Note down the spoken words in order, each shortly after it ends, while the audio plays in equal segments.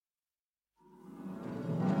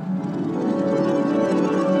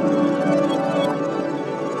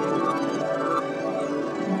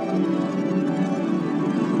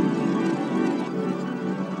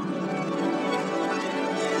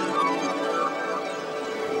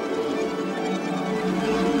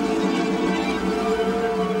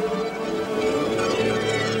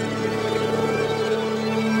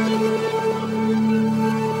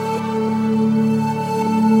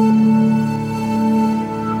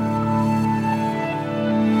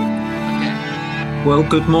Well,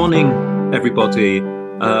 good morning, everybody.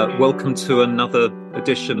 Welcome to another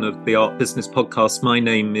edition of the Art Business Podcast. My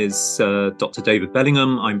name is Dr. David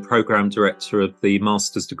Bellingham. I'm Programme Director of the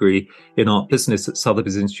Master's Degree in Art Business at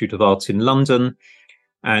Sotheby's Institute of Art in London.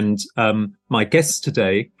 And my guest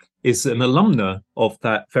today is an alumna of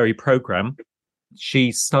that very programme.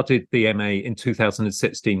 She studied the MA in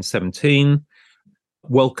 2016-17.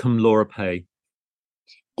 Welcome, Laura Pei.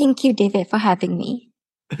 Thank you, David, for having me.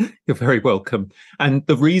 You're very welcome. And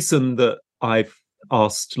the reason that I've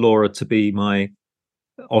asked Laura to be my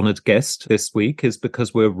honoured guest this week is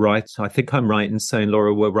because we're right. I think I'm right in saying,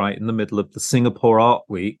 Laura, we're right in the middle of the Singapore Art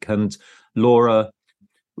Week. And Laura,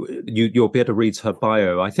 you'll be able to read her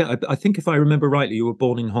bio. I think if I remember rightly, you were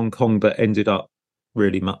born in Hong Kong, but ended up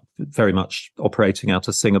really very much operating out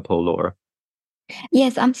of Singapore, Laura.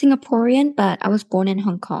 Yes, I'm Singaporean, but I was born in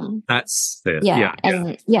Hong Kong. That's it.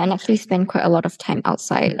 And actually spent quite a lot of time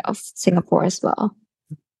outside of Singapore as well.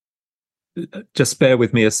 Just bear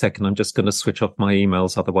with me a second. I'm just going to switch off my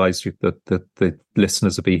emails. Otherwise, the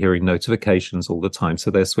listeners will be hearing notifications all the time.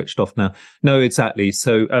 So they're switched off now. No, exactly.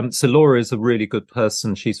 So Laura is a really good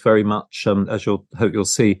person. She's very much, as hope you'll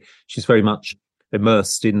see, she's very much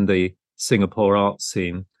immersed in the Singapore art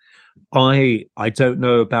scene. I don't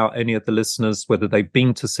know about any of the listeners, whether they've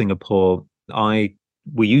been to Singapore.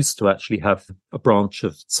 We used to actually have a branch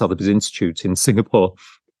of Sotheby's Institute in Singapore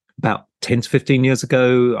about 10 to 15 years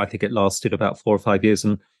ago. I think it lasted about 4 or 5 years.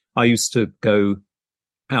 And I used to go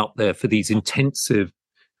out there for these intensive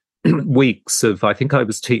weeks of, I think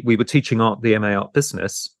we were teaching the MA Art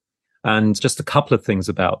Business. And just a couple of things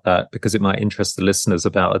about that, because it might interest the listeners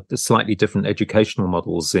about the slightly different educational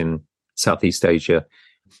models in Southeast Asia.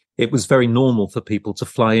 It was very normal for people to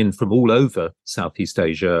fly in from all over Southeast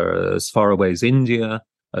Asia, as far away as India,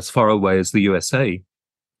 as far away as the USA.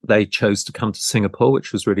 They chose to come to Singapore,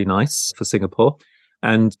 which was really nice for Singapore.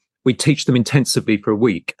 And we teach them intensively for a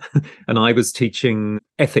week. And I was teaching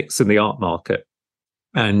ethics in the art market.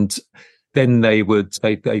 And then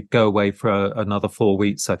they'd go away for another 4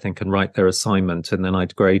 weeks, I think, and write their assignment. And then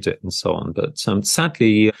I'd grade it and so on. But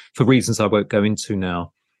sadly, for reasons I won't go into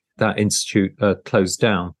now, that institute closed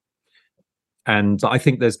down. And I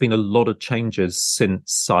think there's been a lot of changes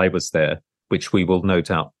since I was there, which we will no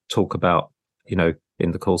doubt talk about, in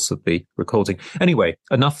the course of the recording. Anyway,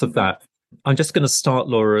 enough of that. I'm just going to start,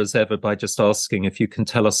 Laura, as ever, by just asking if you can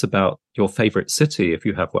tell us about your favorite city, if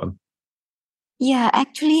you have one. Yeah,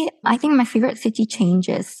 actually, I think my favorite city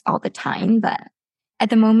changes all the time, but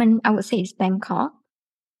at the moment, I would say it's Bangkok.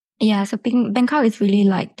 Yeah, so Bangkok is really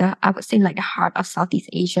the heart of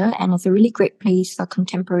Southeast Asia, and it's a really great place for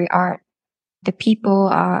contemporary art. The people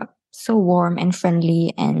are so warm and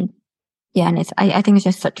friendly, and I think it's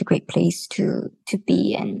just such a great place to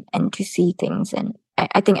be and to see things. And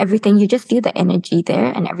I think everything, you just feel the energy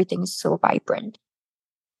there, and everything is so vibrant.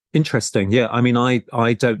 Interesting. Yeah. I mean,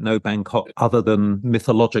 I don't know Bangkok other than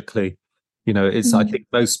mythologically. I think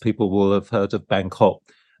most people will have heard of Bangkok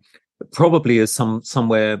probably as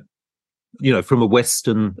somewhere, from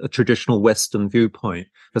a traditional Western viewpoint,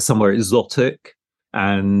 as somewhere exotic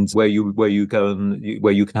and where you go and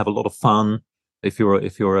where you can have a lot of fun.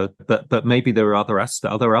 But maybe there are other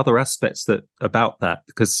aspects about that,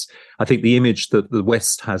 because I think the image that the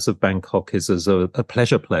West has of Bangkok is as a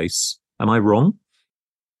pleasure place. Am I wrong?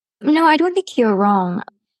 No, I don't think you're wrong.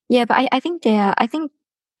 Yeah, but I think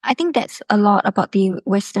that's a lot about the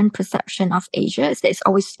Western perception of Asia, is that it's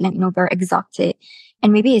always very exotic.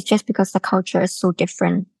 And maybe it's just because the culture is so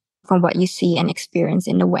different from what you see and experience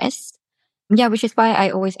in the West. Yeah, which is why I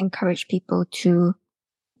always encourage people to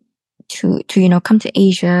come to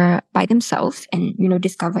Asia by themselves and,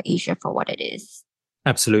 discover Asia for what it is.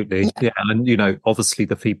 Absolutely. Yeah. And, obviously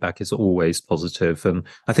the feedback is always positive. And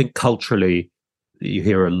I think culturally, you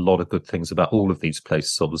hear a lot of good things about all of these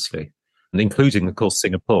places, obviously, and including, of course,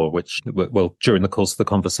 Singapore, which, well, during the course of the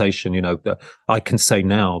conversation, I can say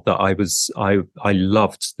now that I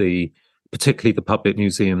loved particularly the public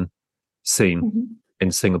museum scene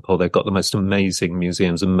in Singapore. They've got the most amazing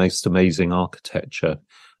museums and most amazing architecture,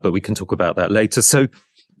 but we can talk about that later. So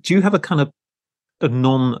do you have a kind of a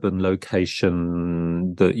non-urban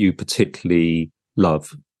location that you particularly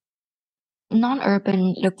love?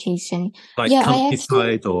 Non-urban location. Like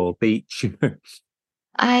countryside or beach?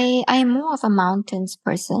 I'm more of a mountains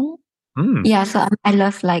person. Mm. Yeah, so I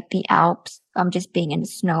love the Alps. Just being in the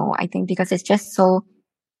snow, I think, because it's just so,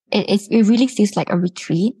 it really feels like a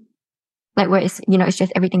retreat. Where it's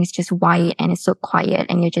just everything is just white and it's so quiet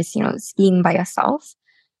and you're just, skiing by yourself.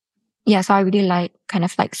 Yeah, so I really like kind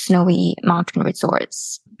of snowy mountain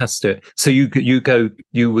resorts. That's it. So you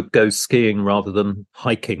would go skiing rather than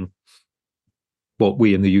hiking? what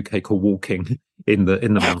we in the UK call walking in the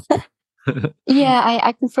mountain. Yeah,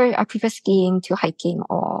 I prefer skiing to hiking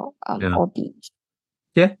Yeah. or beach.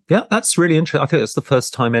 Yeah, that's really interesting. I think it's the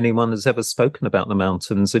first time anyone has ever spoken about the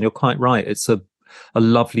mountains, and you're quite right. It's a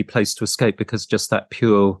lovely place to escape because just that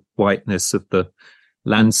pure whiteness of the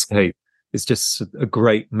landscape is just a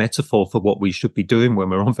great metaphor for what we should be doing when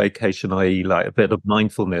we're on vacation, i.e., like a bit of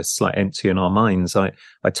mindfulness, like emptying our minds. I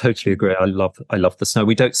totally agree. I love the snow.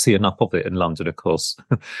 We don't see enough of it in London, of course.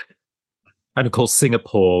 And of course,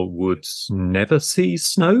 Singapore would never see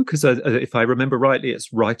snow because, if I remember rightly,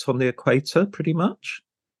 it's right on the equator, pretty much.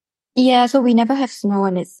 Yeah, so we never have snow,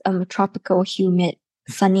 and it's tropical, humid,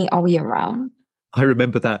 sunny all year round. I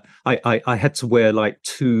remember that. I had to wear like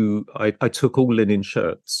two. I took all linen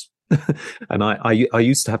shirts, and I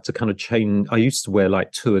used to have to kind of chain. I used to wear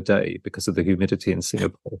like two a day because of the humidity in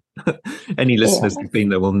Singapore. Any listeners Yeah. who've been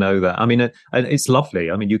there will know that. I mean, and it's lovely.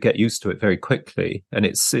 I mean, you get used to it very quickly, and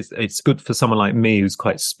it's good for someone like me who's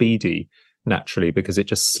quite speedy naturally because it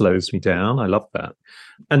just slows me down. I love that.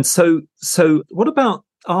 And so what about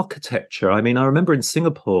architecture? I mean, I remember in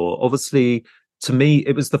Singapore, obviously, to me,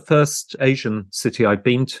 it was the first Asian city I'd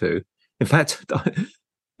been to. In fact,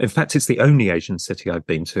 it's the only Asian city I've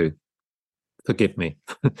been to. Forgive me.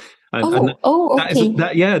 And Okay.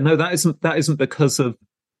 that isn't because of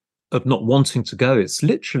not wanting to go. It's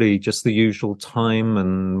literally just the usual time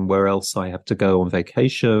and where else I have to go on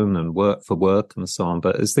vacation and work and so on.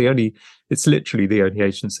 But it's literally the only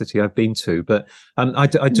Asian city I've been to. But I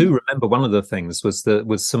do remember one of the things was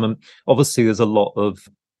some, obviously there's a lot of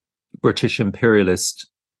British imperialist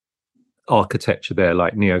architecture there,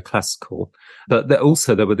 like neoclassical, but there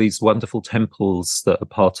were these wonderful temples that are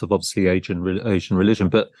part of obviously Asian religion.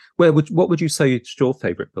 But what would you say is your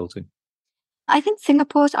favorite building? I think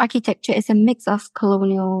Singapore's architecture is a mix of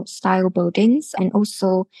colonial style buildings and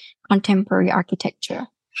also contemporary architecture,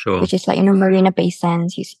 Sure. which is like, Marina Bay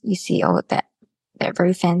Sands, you see all of that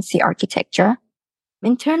very fancy architecture.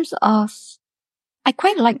 In terms of, I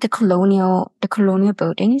quite like the colonial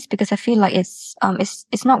buildings because I feel like it's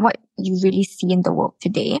not what you really see in the world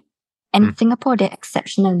today. And in Singapore, they're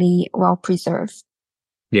exceptionally well preserved.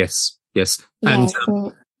 Yes.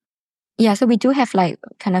 So we do have like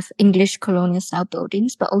kind of English colonial style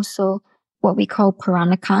buildings, but also what we call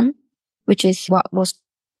Peranakan, which is what was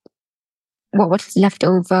left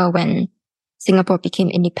over when Singapore became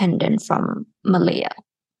independent from Malaya.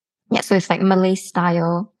 Yeah, so it's like Malay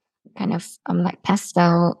style, kind of like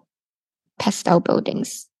pastel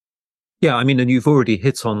buildings. Yeah, I mean, and you've already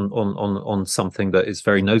hit on something that is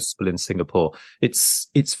very noticeable in Singapore. It's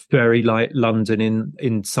very like London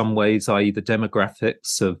in some ways, i.e., the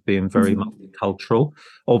demographics of being very multicultural.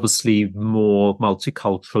 Obviously, more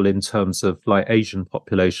multicultural in terms of like Asian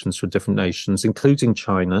populations from different nations, including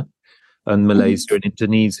China and Malaysia and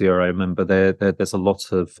Indonesia. I remember there's a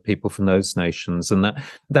lot of people from those nations, and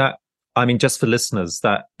that I mean, just for listeners,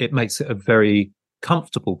 that it makes it a very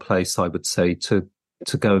comfortable place, I would say, to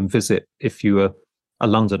go and visit if you were a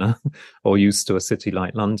Londoner or used to a city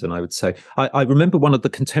like London, I would say. I remember one of the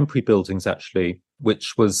contemporary buildings, actually,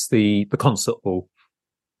 which was the concert hall,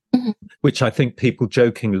 which I think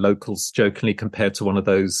locals jokingly compared to one of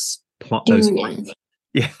those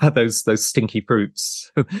those stinky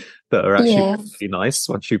fruits that are actually really nice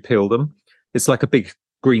once you peel them. It's like a big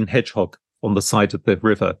green hedgehog on the side of the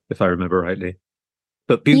river, if I remember rightly.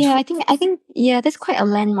 But beautiful. Yeah, I think that's quite a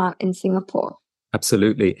landmark in Singapore.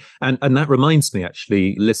 Absolutely. And that reminds me,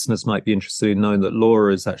 actually, listeners might be interested in knowing that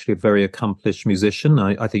Laura is actually a very accomplished musician.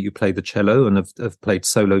 I think you play the cello and have played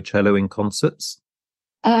solo cello in concerts.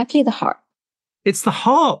 I play the harp. It's the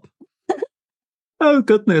harp. Oh,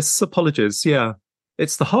 goodness. Apologies. Yeah.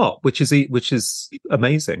 It's the harp, which is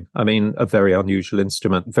amazing. I mean, a very unusual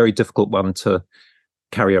instrument, very difficult one to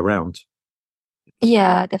carry around.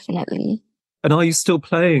 Yeah, definitely. And are you still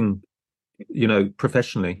playing,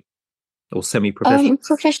 professionally? Or semi-professional?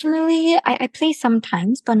 Professionally, I play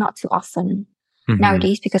sometimes, but not too often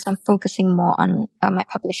nowadays because I'm focusing more on my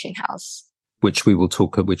publishing house, which we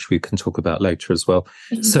can talk about later as well.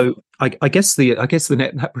 So I guess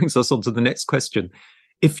that brings us on to the next question.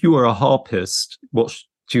 If you were a harpist,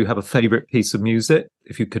 do you have a favorite piece of music?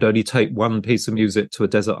 If you could only take one piece of music to a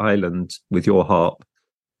desert island with your harp,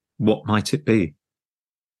 what might it be?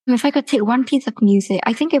 If I could take one piece of music,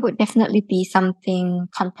 I think it would definitely be something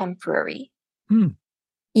contemporary.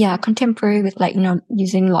 Yeah, contemporary with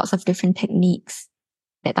using lots of different techniques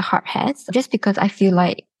that the harp has, just because I feel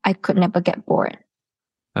like I could never get bored.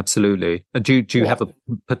 Absolutely. And do you have a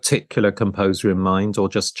particular composer in mind, or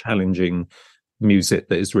just challenging music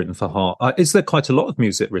that is written for harp? Is there quite a lot of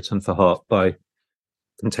music written for harp by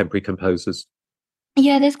contemporary composers?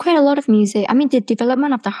 Yeah, there's quite a lot of music. I mean, the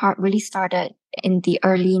development of the harp really started in the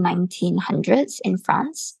early 1900s in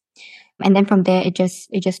France. And then from there, it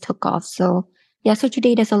just took off. So yeah, so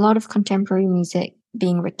today there's a lot of contemporary music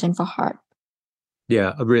being written for harp.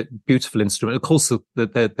 Yeah, beautiful instrument. Of course,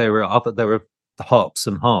 there are harps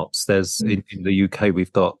and harps. There's in the UK,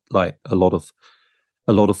 we've got like a lot of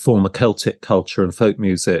former Celtic culture and folk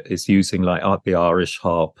music is using like the Irish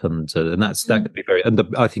harp, and that could be very. And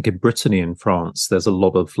I think in Brittany and France, there's a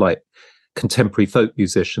lot of like contemporary folk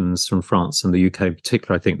musicians from France and the UK in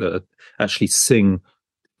particular. I think that actually sing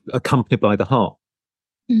accompanied by the harp.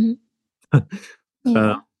 Mm-hmm. uh,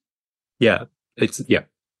 Yeah. yeah, it's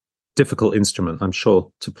difficult instrument, I'm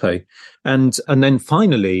sure, to play. And then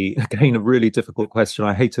finally, again, a really difficult question.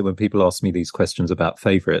 I hate it when people ask me these questions about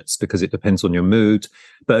favorites because it depends on your mood.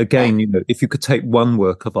 But again, if you could take one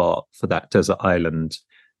work of art for that desert island,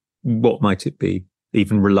 what might it be?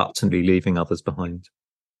 Even reluctantly leaving others behind.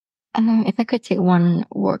 If I could take one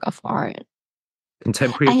work of art,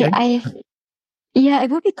 Contemporary I, again? I, yeah,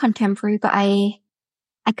 it would be contemporary, but I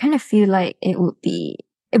kind of feel like it would be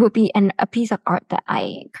a piece of art that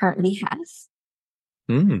I currently has.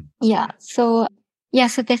 Mm. Yeah. So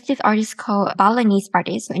there's this artist called Balinese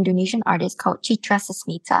artist, so Indonesian artist called Citra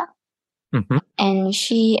Sasmita. Mm-hmm.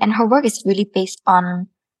 And her work is really based on,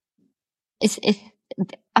 it's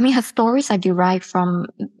I mean, her stories are derived from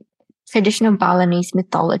traditional Balinese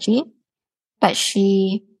mythology, but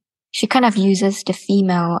she kind of uses the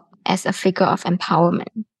female as a figure of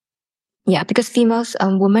empowerment. Yeah, because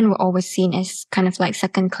women were always seen as kind of like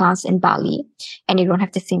second class in Bali, and they don't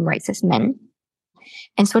have the same rights as men.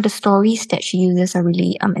 And so the stories that she uses are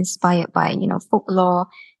really inspired by, folklore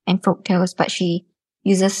and folk tales, but she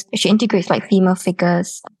integrates like female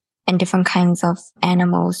figures and different kinds of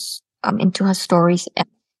animals into her stories,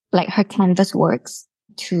 like her canvas works,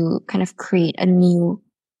 to kind of create a new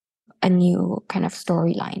kind of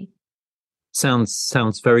storyline.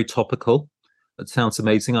 Sounds very topical. It sounds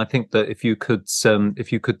amazing. I think that if you could send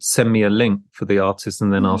me a link for the artist,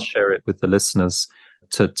 and then I'll share it with the listeners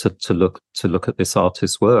to look at this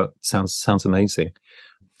artist's work. Sounds amazing.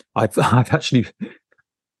 I've actually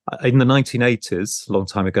in the 1980s, a long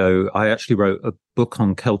time ago, I actually wrote a book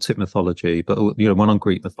on Celtic mythology, but one on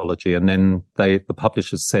Greek mythology, and then the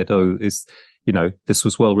publishers said, "Oh, this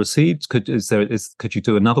was well received. Could you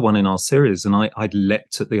do another one in our series?" And I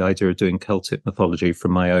leapt at the idea of doing Celtic mythology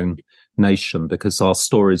from my own nation, because our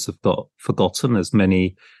stories have got forgotten, as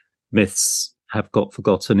many myths have got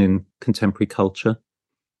forgotten in contemporary culture.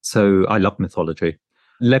 So I love mythology.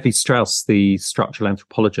 Levi-Strauss, the structural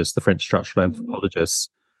anthropologist, the French structural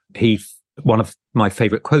anthropologist, one of my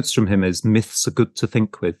favorite quotes from him is, "Myths are good to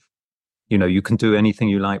think with." You can do anything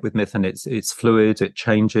you like with myth, and it's fluid, it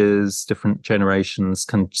changes. Different generations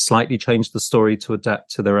can slightly change the story to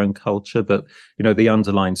adapt to their own culture, but the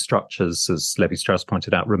underlying structures, as Levi-Strauss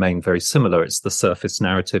pointed out, remain very similar. It's the surface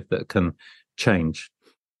narrative that can change.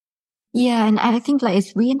 Yeah, and I think like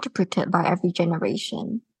it's reinterpreted by every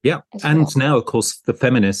generation. Yeah, and now, of course, the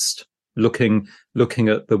feminist looking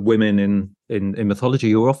at the women in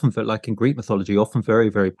mythology, who are often, like in Greek mythology, often very,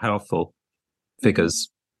 very powerful figures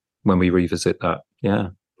when we revisit that. Yeah.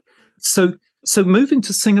 So moving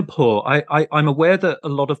to Singapore, I'm aware that a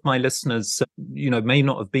lot of my listeners, may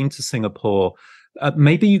not have been to Singapore.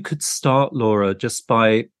 Maybe you could start, Laura, just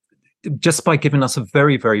by giving us a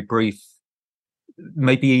very, very brief,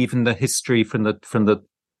 maybe even the history from the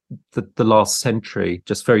last century,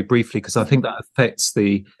 just very briefly, because I think that affects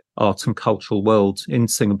the art and cultural world in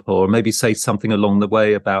Singapore. Maybe say something along the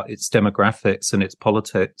way about its demographics and its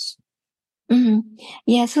politics. Mm-hmm.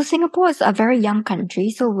 Yeah, so Singapore is a very young country.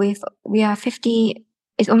 So we are 50.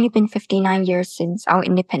 It's only been 59 years since our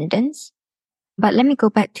independence. But let me go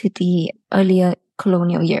back to the earlier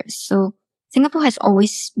colonial years. So Singapore has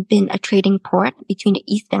always been a trading port between the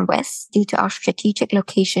East and West due to our strategic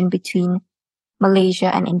location between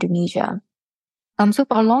Malaysia and Indonesia. So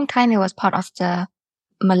for a long time, it was part of the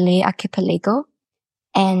Malay archipelago.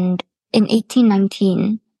 And in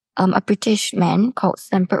 1819, a British man called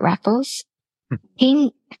Stamford Raffles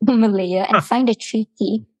came to Malaya and signed a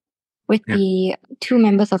treaty with the two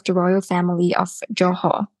members of the royal family of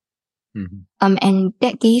Johor. And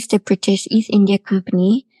that gave the British East India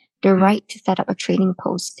Company the right to set up a trading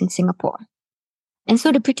post in Singapore. And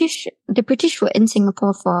so the British were in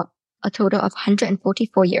Singapore for a total of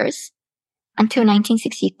 144 years, until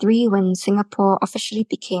 1963, when Singapore officially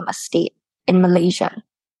became a state in Malaysia.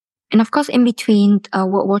 And of course, in between,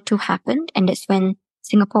 World War II happened, and that's when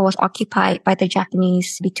Singapore was occupied by the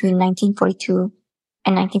Japanese between 1942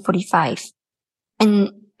 and 1945.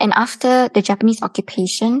 And after the Japanese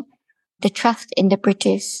occupation, the trust in the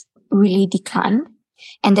British really declined.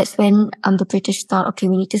 And that's when the British thought, okay,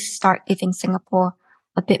 we need to start giving Singapore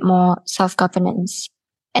a bit more self-governance.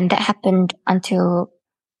 And that happened until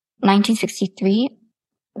 1963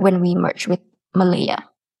 when we merged with Malaya.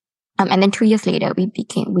 And then 2 years later,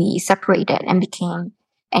 we separated and became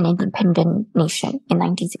an independent nation in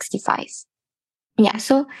 1965.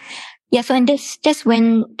 So and that's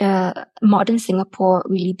when the modern Singapore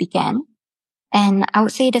really began. And I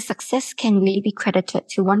would say the success can really be credited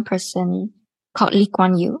to one person called Lee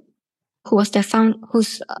Kuan Yew, who's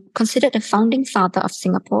considered the founding father of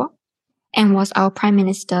Singapore and was our prime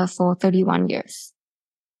minister for 31 years.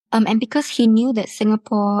 And because he knew that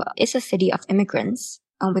Singapore is a city of immigrants,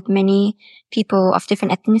 with many people of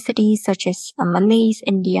different ethnicities, such as Malays,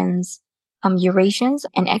 Indians, Eurasians,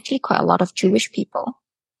 and actually quite a lot of Jewish people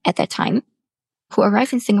at that time, who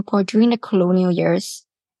arrived in Singapore during the colonial years.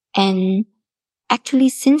 And actually,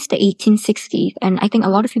 since the 1860s, and I think a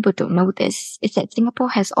lot of people don't know this, is that Singapore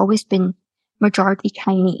has always been majority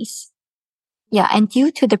Chinese. And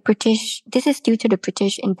this is due to the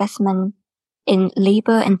British investment in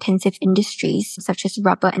labor-intensive industries such as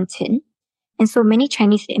rubber and tin. And so many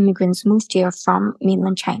Chinese immigrants moved here from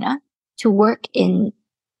mainland China to work in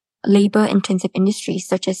labor-intensive industries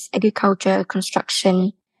such as agriculture,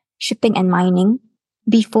 construction, shipping, and mining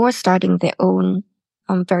before starting their own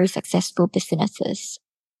very successful businesses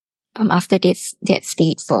after they had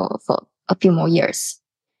stayed for a few more years.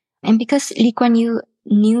 And because Lee Kuan Yew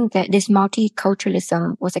knew that this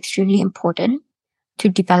multiculturalism was extremely important to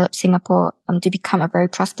develop Singapore to become a very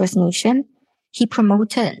prosperous nation, he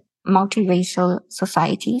promoted multiracial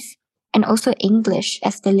societies and also English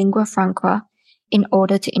as the lingua franca in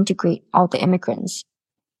order to integrate all the immigrants.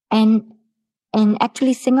 And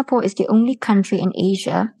actually, Singapore is the only country in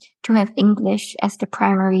Asia to have English as the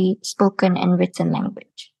primary spoken and written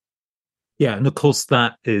language. Yeah, and of course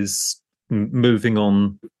that is moving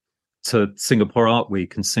on to Singapore Art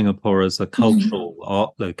Week and Singapore as a cultural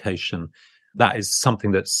art location. That is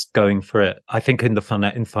something that's going for it. I think in the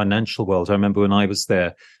financial world, I remember when I was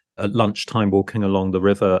there at lunchtime walking along the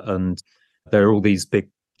river, and there are all these big,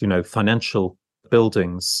 financial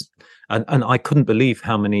buildings. And I couldn't believe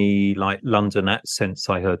how many like London accents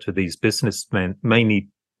I heard to these businessmen, mainly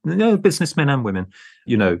businessmen and women,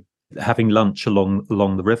 having lunch along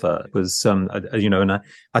the river. It was, and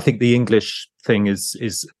I think the English thing is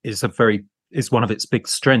one of its big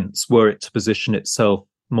strengths, were it to position itself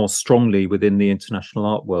more strongly within the international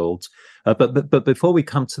art world. But before we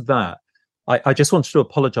come to that, I just wanted to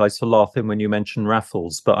apologize for laughing when you mentioned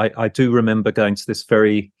Raffles, but I do remember going to this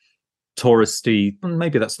very touristy,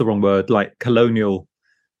 maybe that's the wrong word, like colonial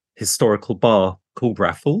historical bar called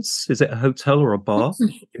Raffles. Is it a hotel or a bar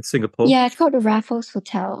in Singapore? Yeah, it's called the Raffles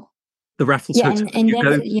Hotel. The Raffles Hotel.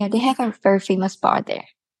 And they have a very famous bar there.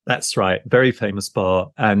 That's right, very famous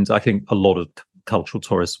bar, and I think a lot of cultural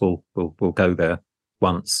tourists will go there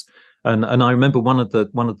once. And I remember one of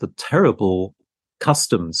the terrible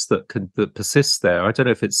customs that persists there, I don't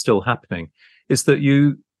know if it's still happening, is that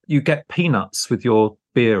you get peanuts with your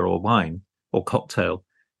beer or wine or cocktail,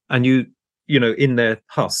 and you in their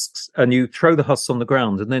husks, and you throw the husks on the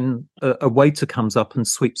ground, and then a waiter comes up and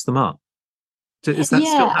sweeps them up. Is that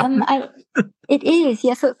still happening? It is.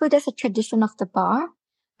 Yeah. So there's a tradition of the bar.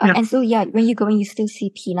 And so, when you go in, you still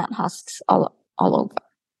see peanut husks all over.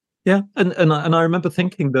 Yeah. And I remember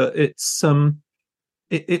thinking that it's,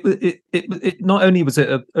 it not only was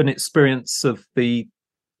it an experience of the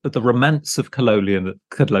romance of colonial,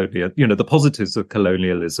 the positives of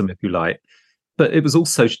colonialism, if you like, but it was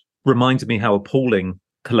also reminded me how appalling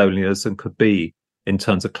colonialism could be in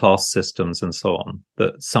terms of class systems and so on,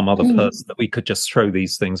 that some other person, that we could just throw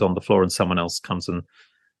these things on the floor and someone else comes and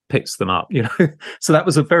picks them up, So that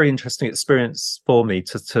was a very interesting experience for me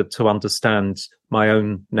to understand my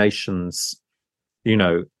own nation's,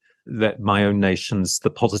 the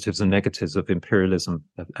positives and negatives of imperialism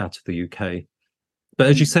out of the UK. But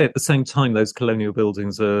as you say, at the same time, those colonial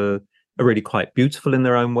buildings are really quite beautiful in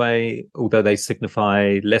their own way, although they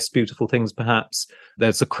signify less beautiful things, perhaps.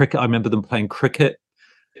 There's a cricket. I remember them playing cricket.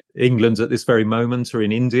 England at this very moment, or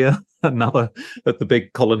in India, another of the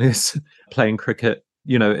big colonies playing cricket.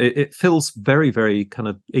 It feels very, very kind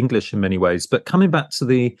of English in many ways. But coming back to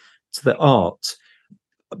the art,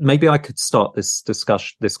 maybe I could start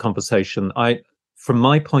this conversation. From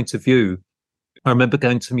my point of view, I remember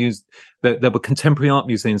going to there were contemporary art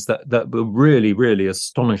museums that were really, really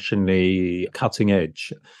astonishingly cutting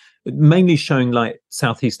edge, mainly showing like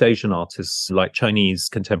Southeast Asian artists, like Chinese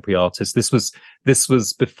contemporary artists. This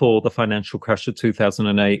was before the financial crash of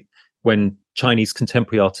 2008, when Chinese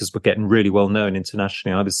contemporary artists were getting really well known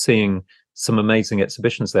internationally. I was seeing some amazing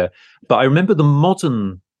exhibitions there. But I remember the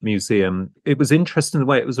modern museum, it was interesting the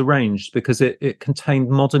way it was arranged, because it contained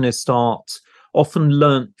modernist art often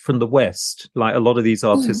learnt from the West, like a lot of these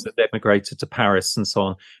artists that emigrated to Paris and so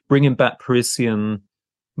on, bringing back Parisian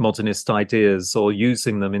modernist ideas or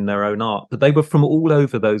using them in their own art. But they were from all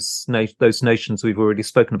over those nations we've already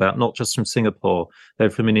spoken about, not just from Singapore. They're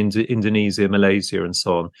from Indonesia, Malaysia, and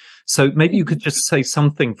so on. So maybe you could just say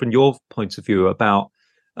something from your point of view about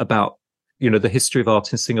the history of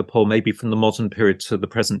art in Singapore, maybe from the modern period to the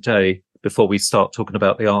present day, before we start talking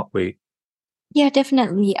about the Art Week. Yeah,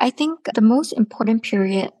 definitely. I think the most important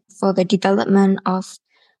period for the development of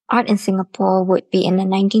art in Singapore would be in the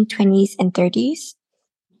 1920s and 30s,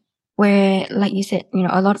 where, like you said,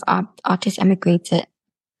 a lot of artists emigrated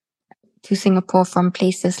to Singapore from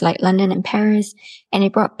places like London and Paris, and they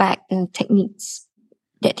brought back the techniques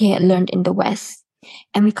that they had learned in the West.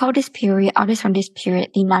 And we call this period, artists from this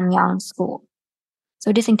period, the Nanyang School.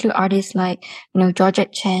 So this includes artists like,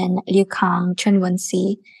 Georgette Chen, Liu Kang, Chen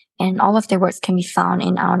Wenxi, and all of their works can be found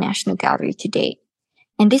in our National Gallery today.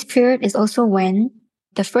 And this period is also when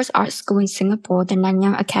the first art school in Singapore, the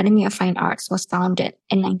Nanyang Academy of Fine Arts, was founded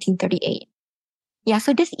in 1938. Yeah,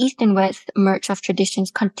 so this East and West merge of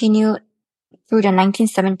traditions continued through the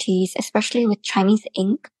 1970s, especially with Chinese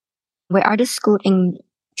ink, where artists schooled in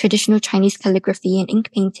traditional Chinese calligraphy and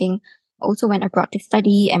ink painting also went abroad to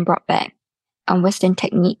study and brought back Western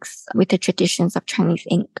techniques with the traditions of Chinese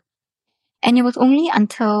ink. And it was only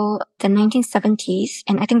until the 1970s,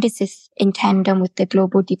 and I think this is in tandem with the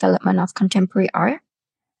global development of contemporary art,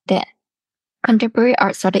 that contemporary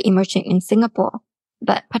art started emerging in Singapore,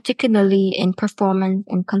 but particularly in performance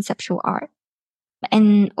and conceptual art.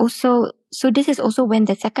 And also, so this is also when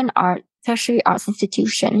the second tertiary arts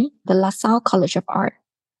institution, the LaSalle College of Art,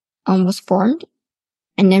 was formed,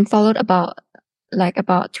 and then followed about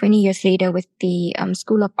 20 years later with the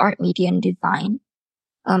School of Art, Media and Design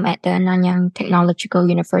at the Nanyang Technological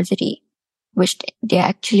University, which they're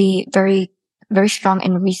actually very, very strong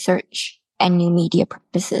in research and new media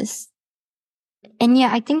practices. And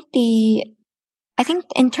yeah, I think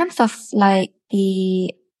in terms of like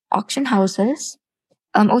the auction houses,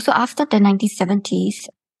 also after the 1970s,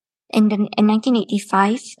 in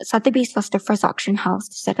 1985, Sotheby's was the first auction house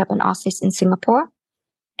to set up an office in Singapore.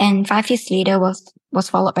 And 5 years later was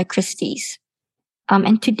followed by Christie's.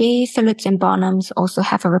 And today, Phillips and Bonhams also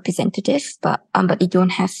have a representative, but they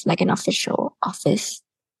don't have like an official office.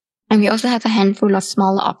 And we also have a handful of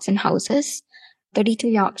smaller auction houses,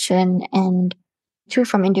 33 Auction and 2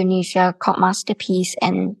 from Indonesia called Masterpiece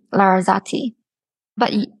and Larrasati.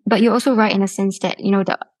 But you're also right in a sense that,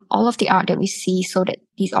 all of the art that we see sold at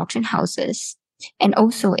these auction houses and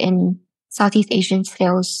also in Southeast Asian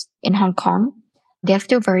sales in Hong Kong, they're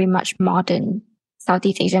still very much modern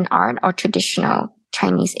Southeast Asian art or traditional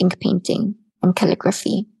Chinese ink painting and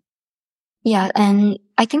calligraphy. Yeah, and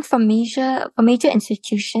I think for major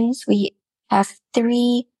institutions, we have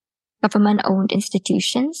 3 government-owned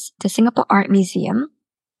institutions. The Singapore Art Museum,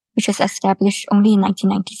 which was established only in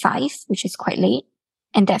 1995, which is quite late,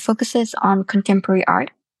 and that focuses on contemporary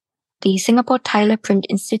art. The Singapore Tyler Print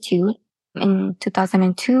Institute in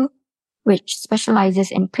 2002, which specializes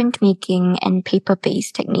in printmaking and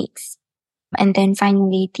paper-based techniques. And then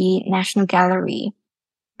finally, the National Gallery,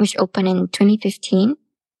 which opened in 2015,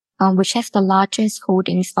 which has the largest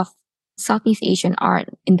holdings of Southeast Asian art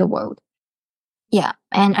in the world. Yeah,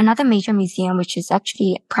 and another major museum, which is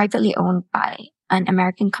actually privately owned by an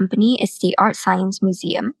American company, is the Art Science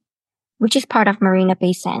Museum, which is part of Marina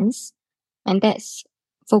Bay Sands, and that's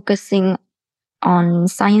focusing on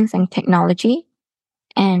science and technology,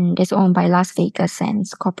 and is owned by Las Vegas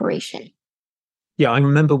Sands Corporation. Yeah, I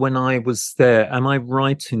remember when I was there. Am I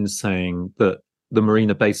right in saying that the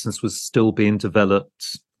Marina Bay Sands was still being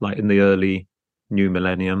developed, like in the early new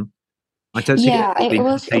millennium? I don't think it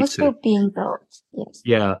was still being built. Yes.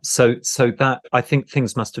 Yeah, so that, I think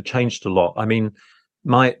things must have changed a lot. I mean,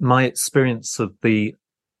 my experience of the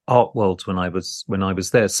art world when I was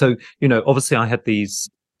there. So, obviously I had these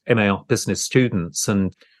MA Art Business students,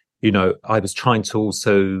 and I was trying to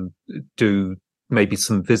also do maybe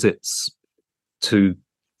some visits to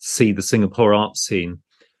see the Singapore art scene.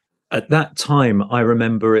 At that time, I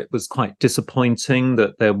remember it was quite disappointing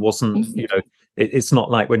that there wasn't, it's not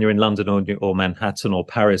like when you're in London or Manhattan or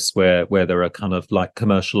Paris where there are kind of like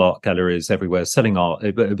commercial art galleries everywhere selling art.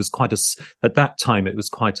 It was at that time, it was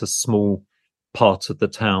quite a small part of the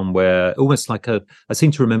town where almost like I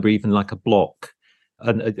seem to remember even like a block,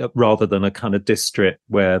 and rather than a kind of district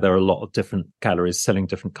where there are a lot of different galleries selling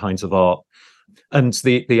different kinds of art. And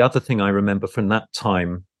the other thing I remember from that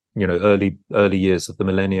time, early years of the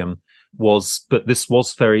millennium, but this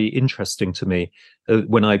was very interesting to me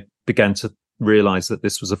when I began to realize that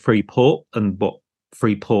this was a free port and what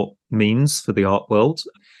free port means for the art world.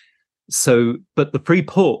 So, but the free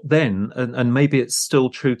port then, and maybe it's still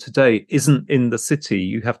true today, isn't in the city.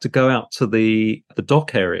 You have to go out to the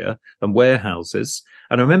dock area and warehouses.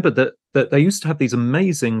 And I remember that they used to have these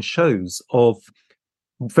amazing shows of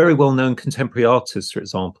very well-known contemporary artists, for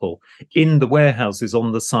example, in the warehouses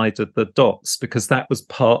on the side of the docks, because that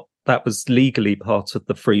was legally part of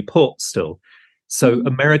the free port still. So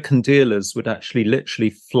American dealers would actually literally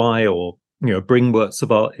fly or bring works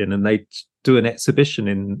of art in, and they'd do an exhibition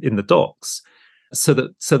in the docks, so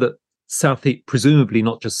that Southeast, presumably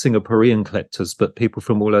not just Singaporean collectors, but people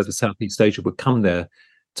from all over Southeast Asia would come there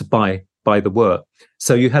to buy the work.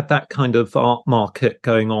 So you had that kind of art market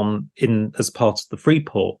going on as part of the free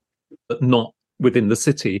port, but not within the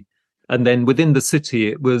city. And then within the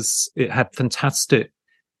city, it had fantastic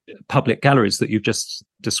public galleries that you've just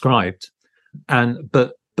described,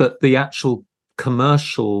 but the actual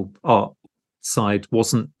commercial art side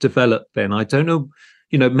wasn't developed then. I don't know,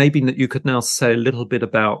 maybe that you could now say a little bit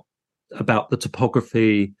about the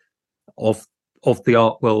topography of the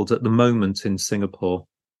art world at the moment in Singapore.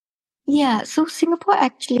 Yeah, so Singapore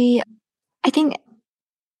actually, I think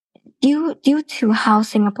due to how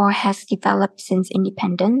Singapore has developed since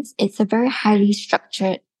independence, it's a very highly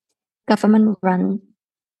structured government run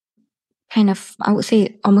kind of, I would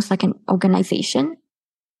say, almost like an organization.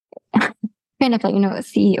 Kind of like, a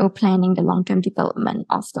CEO planning the long-term development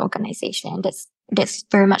of the organization. And that's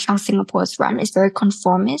very much how Singapore is run. It's very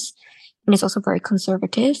conformist and it's also very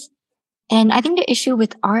conservative. And I think the issue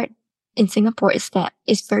with art in Singapore is that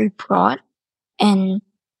it's very broad, and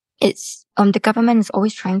it's the government is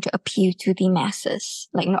always trying to appeal to the masses.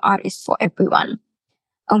 Like, art is for everyone,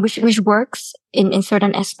 which works in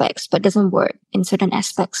certain aspects, but doesn't work in certain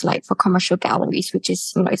aspects, like for commercial galleries, which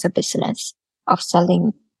is, it's a business of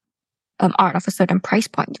selling art of a certain price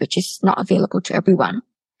point, which is not available to everyone.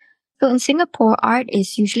 So in Singapore, art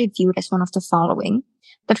is usually viewed as one of the following.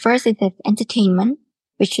 The first is entertainment,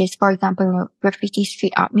 which is, for example, graffiti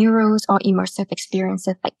street art murals or immersive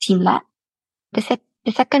experiences like TeamLab. The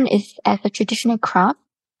second is as a traditional craft,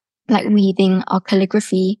 like weaving or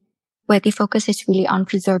calligraphy, where the focus is really on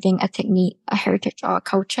preserving a technique, a heritage, or a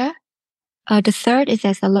culture. The third is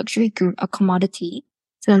as a luxury good or commodity,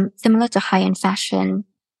 so similar to high-end fashion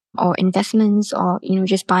or investments, or,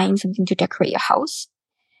 just buying something to decorate your house.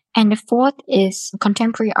 And the fourth is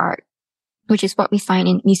contemporary art, which is what we find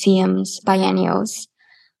in museums, biennials,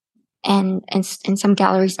 and some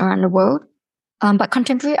galleries around the world. But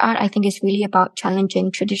contemporary art, I think, is really about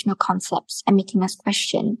challenging traditional concepts and making us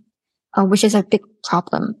question, which is a big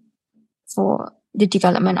problem for the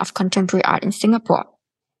development of contemporary art in Singapore,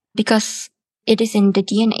 because it is in the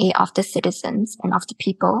DNA of the citizens and of the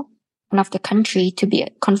people and of the country to be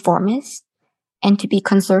conformist and to be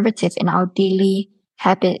conservative in our daily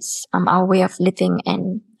habits, our way of living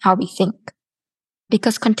and how we think.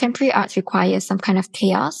 Because contemporary art requires some kind of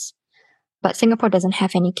chaos, but Singapore doesn't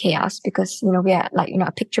have any chaos because, we are like,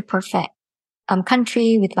 a picture perfect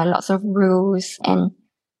country with like lots of rules, and,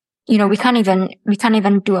 we can't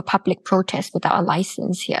even do a public protest without a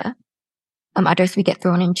license here. Others we get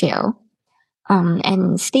thrown in jail.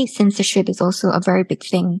 And state censorship is also a very big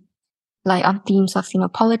thing, like on themes of,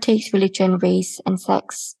 politics, religion, race, and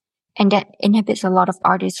sex. And that inhibits a lot of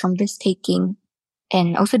artists from risk-taking,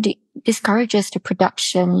 and also discourages the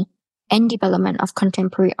production and development of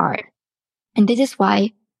contemporary art. And this is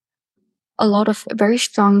why a lot of very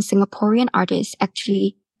strong Singaporean artists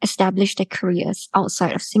actually establish their careers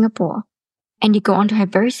outside of Singapore. And they go on to have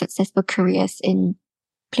very successful careers in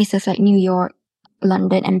places like New York,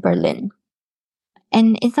 London, and Berlin.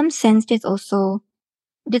 And in some sense, this also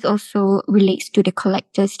relates to the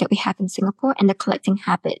collectors that we have in Singapore and the collecting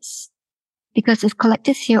habits. Because if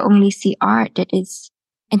collectors here only see art that is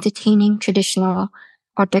entertaining, traditional,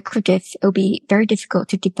 or decorative, it will be very difficult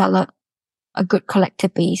to develop a good collector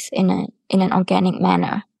base in an organic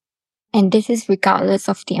manner. And this is regardless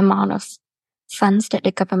of the amount of funds that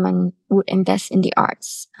the government would invest in the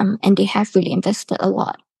arts. And they have really invested a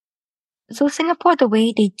lot. So Singapore, the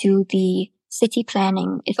way they do the city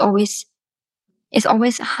planning is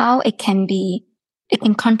always how it can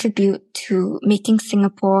contribute to making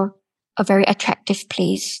Singapore a very attractive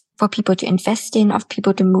place for people to invest in, of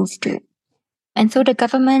people to move to. And so the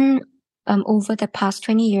government, over the past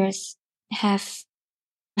 20 years has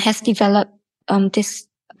developed, this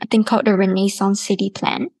thing called the Renaissance City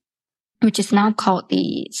Plan, which is now called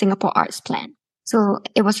the Singapore Arts Plan. So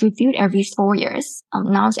it was reviewed every 4 years.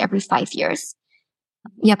 Now it's every 5 years.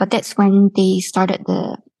 Yeah, but that's when they started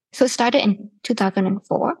the So it started in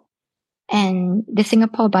 2004, and the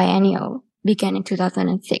Singapore Biennial began in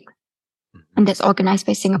 2006. And that's organized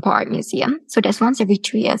by Singapore Art Museum. So that's once every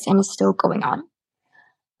 2 years and it's still going on.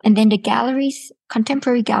 And then the galleries,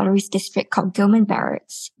 contemporary galleries district called Gilman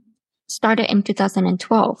Barracks, started in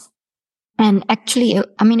 2012. And actually, it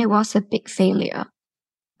was a big failure,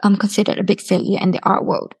 considered a big failure in the art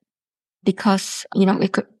world because, there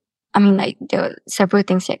were several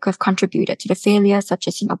things that could have contributed to the failure, such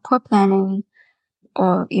as, poor planning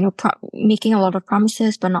or, making a lot of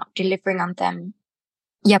promises, but not delivering on them.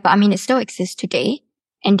 Yeah, but it still exists today.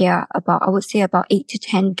 And there are about 8 to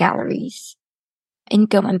 10 galleries in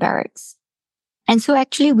Gilman Barracks. And so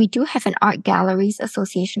actually we do have an Art Galleries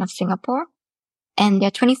Association of Singapore, and there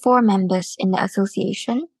are 24 members in the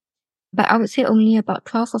association, but I would say only about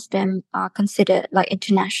 12 of them are considered like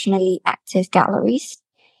internationally active galleries.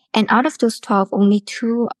 And out of those 12, only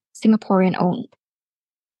 2 Singaporean owned.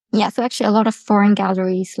 Yeah, so actually a lot of foreign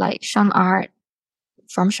galleries like Shang Art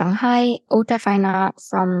from Shanghai, Ota Fine Art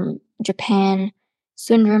from Japan,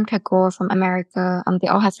 Sundaram Tagore from America, they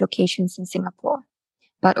all have locations in Singapore,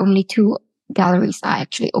 but only 2 galleries are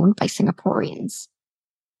actually owned by Singaporeans.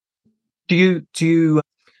 You've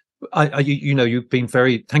been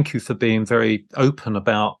thank you for being very open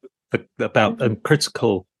about and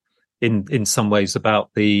critical in some ways about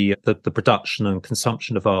the production and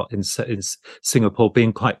consumption of art in Singapore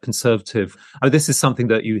being quite conservative. This is something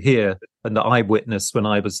that you hear and that I witnessed when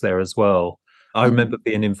I was there as well. I remember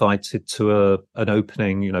being invited to an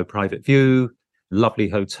opening, private view, lovely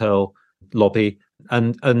hotel lobby,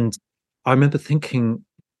 and I remember thinking,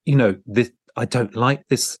 this, I don't like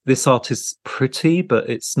this. This art is pretty, but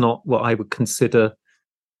it's not what I would consider,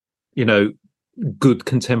 good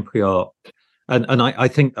contemporary art. And I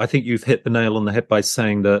think you've hit the nail on the head by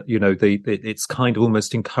saying that it's kind of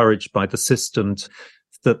almost encouraged by the system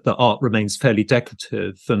that the art remains fairly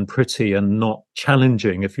decorative and pretty and not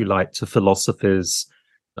challenging, if you like, to philosophies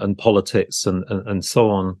and politics and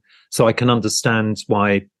so on. So I can understand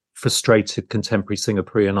why frustrated contemporary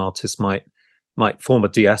Singaporean artists might form a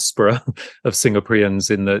diaspora of Singaporeans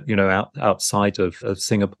in the outside of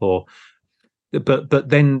Singapore. But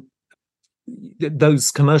then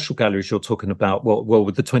those commercial galleries you're talking about, well,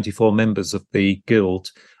 with the 24 members of the guild,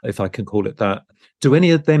 if I can call it that, do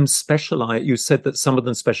any of them specialize? You said that some of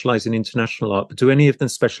them specialize in international art, but do any of them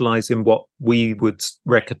specialize in what we would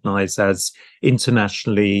recognize as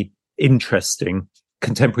internationally interesting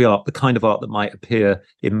contemporary art, the kind of art that might appear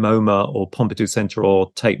in MoMA or Pompidou Centre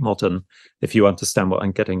or Tate Modern, if you understand what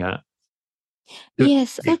I'm getting at?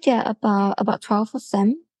 Yes, so there are about 12 of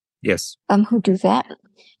them. Yes. Who do that?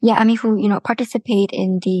 Yeah, who participate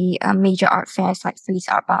in the major art fairs like Frieze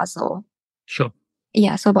Art Basel. Sure.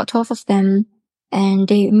 Yeah, so about 12 of them, and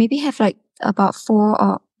they maybe have like about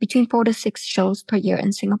between 4 to 6 shows per year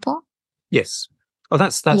in Singapore. Yes. Oh,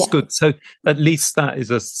 that's good. So at least that is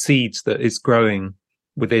a seed that is growing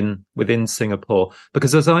within Singapore,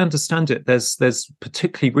 because as I understand it, there's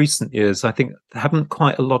particularly recent years, I think, haven't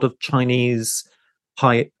quite a lot of Chinese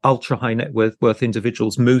ultra high net worth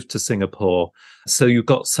individuals moved to Singapore. So you've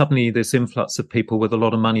got suddenly this influx of people with a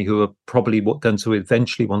lot of money who are probably going to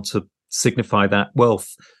eventually want to signify that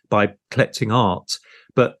wealth by collecting art.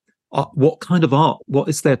 But what kind of art? What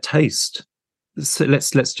is their taste? So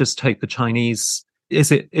let's just take the Chinese.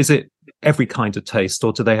 Is it every kind of taste,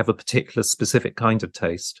 or do they have a particular specific kind of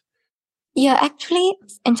taste? Yeah, actually,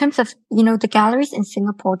 in terms of the galleries in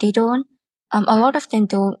Singapore, they don't. A lot of them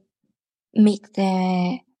don't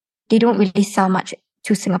they don't really sell much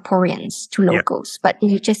to Singaporeans, to locals, but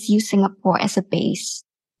they just use Singapore as a base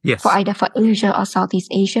for either for Asia or Southeast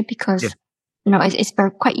Asia, because it's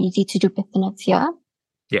quite easy to do business here.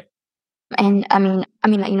 Yeah. And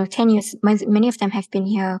 10 years, many of them have been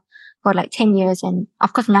here for like 10 years, and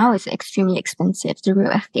of course now it's extremely expensive, the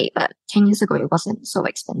real estate, but 10 years ago it wasn't so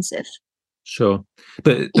expensive. Sure.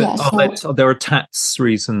 But are there tax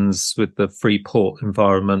reasons with the free port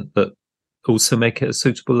environment that also make it a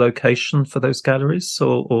suitable location for those galleries,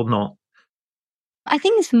 or not? I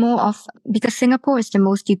think it's more of because Singapore is the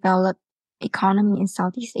most developed economy in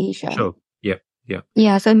Southeast Asia. Sure. Yeah.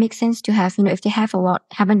 Yeah, so it makes sense to have, if they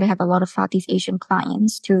happen to have a lot of Southeast Asian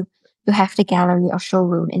clients to have the gallery or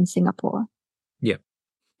showroom in Singapore. Yeah.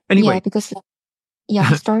 Anyway. Yeah, because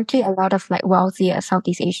historically a lot of like wealthier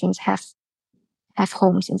Southeast Asians have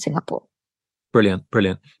homes in Singapore. Brilliant.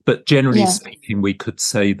 But generally speaking, we could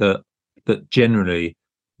say that generally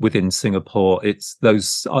within Singapore, it's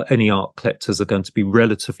any art collectors are going to be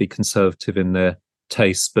relatively conservative in their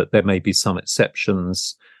tastes, but there may be some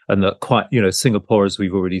exceptions. and that quite, Singapore, as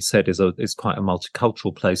we've already said, is quite a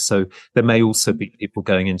multicultural place. So there may also be people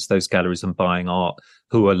going into those galleries and buying art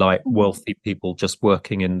who are like wealthy people just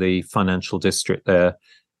working in the financial district there,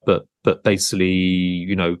 but basically,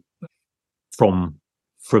 from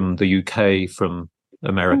the UK, from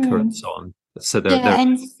America, and so on. So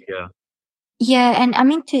and I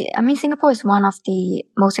mean, Singapore is one of the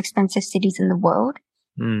most expensive cities in the world,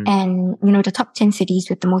 and the top 10 cities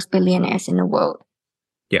with the most billionaires in the world.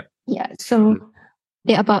 Yeah. So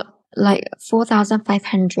there are about like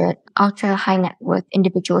 4,500 ultra high net worth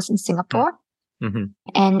individuals in Singapore, and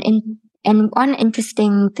one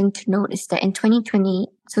interesting thing to note is that in 2020,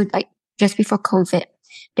 so like just before COVID,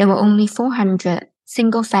 there were only 400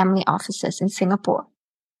 single family offices in Singapore,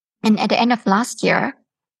 and at the end of last year,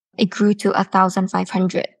 it grew to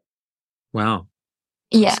 1,500. Wow.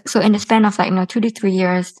 Yeah. So in the span of 2 to 3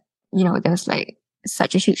 years, there's like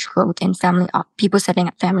such a huge growth in people setting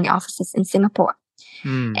up family offices in Singapore.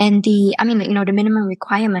 And the minimum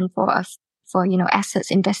requirement for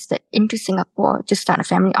assets invested into Singapore to start a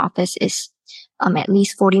family office is at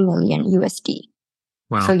least 40 million USD.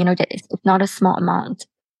 Wow. So that it's not a small amount.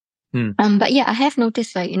 But yeah, I have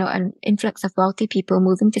noticed an influx of wealthy people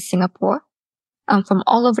moving to Singapore from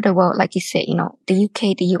all over the world, like you said, the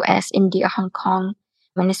UK, the US, India, Hong Kong,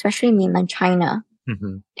 and especially mainland China.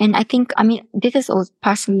 And I think, this is all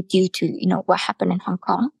partially due to, what happened in Hong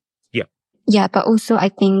Kong. Yeah. Yeah. But also I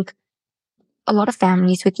think a lot of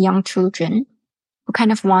families with young children who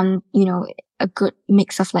kind of want, a good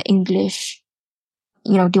mix of like English,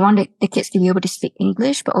 they want the kids to be able to speak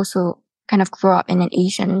English, but also kind of grow up in an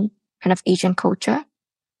Asian culture.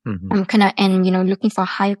 And looking for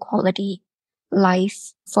higher quality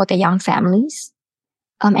life for the young families.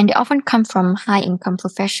 And they often come from high income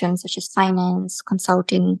professions such as finance,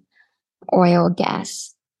 consulting, oil,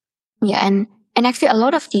 gas. Yeah. And actually a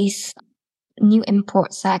lot of these new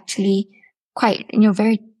imports are actually quite,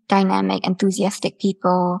 very dynamic, enthusiastic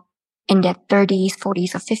people in their 30s,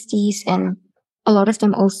 40s, or 50s. And a lot of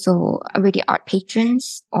them also are really art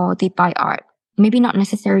patrons, or they buy art. Maybe not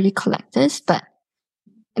necessarily collectors, but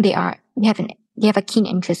they have a keen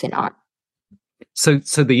interest in art.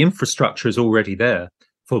 So the infrastructure is already there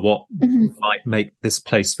for what might make this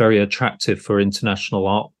place very attractive for international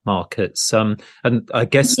art markets. And I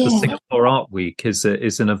guess the Singapore Art Week is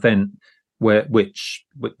an event which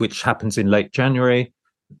happens in late January.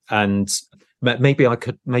 And maybe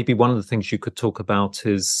one of the things you could talk about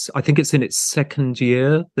is, I think it's in its second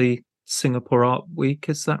year, the Singapore Art Week.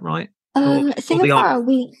 Is that right? Singapore Art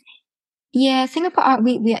Week. Yeah, Singapore Art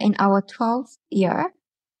Week, we are in our 12th year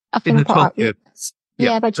of Singapore Art Week.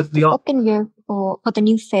 Yeah, but just the open year for the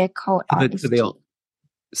new fair called Art is G.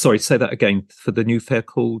 Sorry, say that again. For the new fair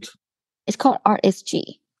called? It's called Art is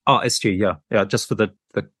G. Art is G, yeah. Just for the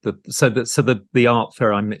art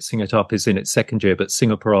fair, I'm mixing it up, is in its second year, but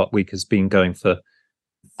Singapore Art Week has been going for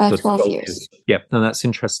 12 years. Yeah, no, that's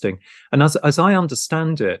interesting. And as I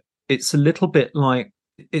understand it, it's a little bit like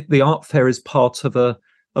the art fair is part of a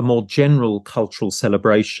more general cultural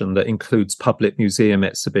celebration that includes public museum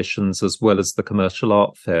exhibitions as well as the commercial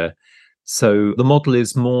art fair. So the model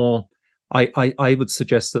is more, I would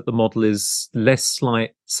suggest that the model is less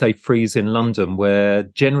like, say, Frieze in London, where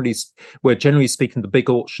generally speaking, the big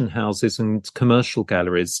auction houses and commercial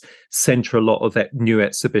galleries centre a lot of new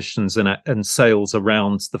exhibitions and sales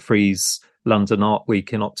around the Frieze London Art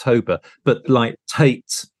Week in October. But like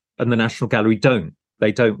Tate and the National Gallery don't.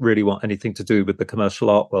 They don't really want anything to do with the commercial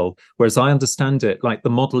art world. Whereas I understand it, like the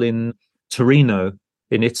model in Torino,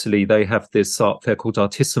 in Italy, they have this art fair called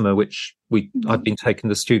Artissimo, which I've been taking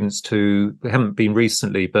the students to. We haven't been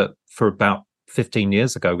recently, but for about 15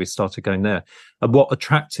 years ago, we started going there. And what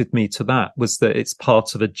attracted me to that was that it's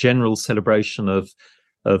part of a general celebration of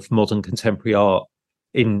modern contemporary art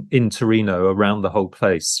in Torino around the whole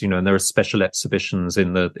place, and there are special exhibitions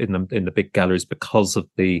in the big galleries because of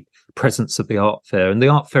the presence of the art fair. And the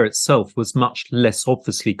art fair itself was much less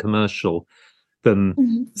obviously commercial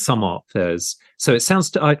than some art fairs. So it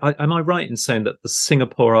sounds am I right in saying that the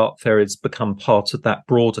Singapore Art Fair has become part of that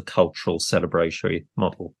broader cultural celebratory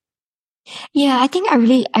model? Yeah, I think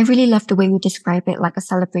I really love the way you describe it, like a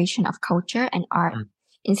celebration of culture and art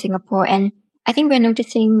in Singapore. And I think we're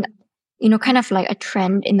noticing kind of like a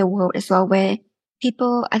trend in the world as well, where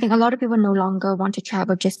I think a lot of people no longer want to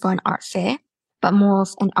travel just for an art fair, but more of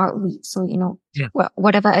an art week. So,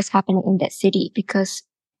 whatever is happening in that city, because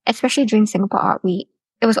especially during Singapore Art Week,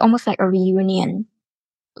 it was almost like a reunion,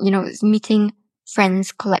 meeting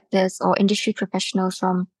friends, collectors, or industry professionals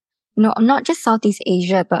from, not just Southeast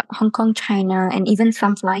Asia, but Hong Kong, China, and even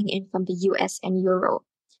some flying in from the US and Europe.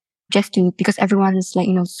 because everyone's like,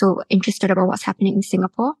 so interested about what's happening in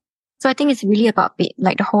Singapore. So I think it's really about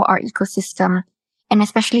like the whole art ecosystem and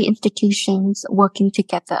especially institutions working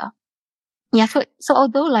together. Yeah. So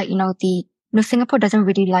although like, Singapore doesn't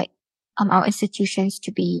really like, our institutions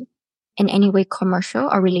to be in any way commercial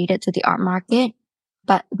or related to the art market,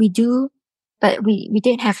 but we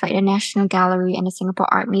did have like the National Gallery and the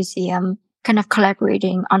Singapore Art Museum kind of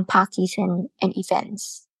collaborating on parties and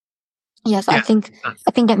events. Yeah, so Yeah. I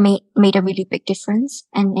think that made a really big difference,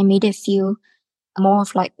 and it made it feel more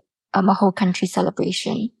of like a whole country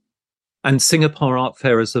celebration. And Singapore Art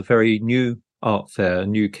Fair is a very new art fair, a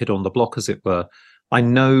new kid on the block, as it were. I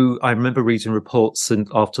remember reading reports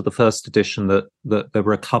after the first edition that there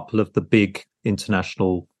were a couple of the big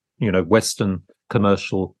international, Western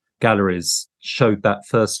commercial galleries showed that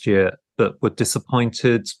first year that were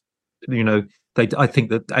disappointed. I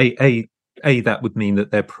think that that would mean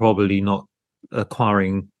that they're probably not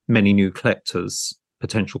acquiring many new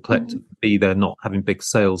potential collectors. B, they're not having big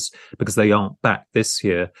sales because they aren't back this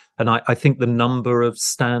year. And I think the number of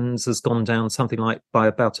stands has gone down something like by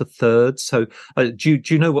about a third. So do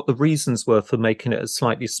you know what the reasons were for making it a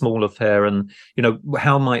slightly smaller fair? And,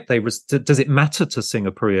 how might they, does it matter to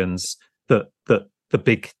Singaporeans that the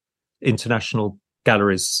big international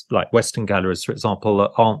galleries like Western galleries, for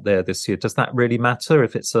example, aren't there this year? Does that really matter?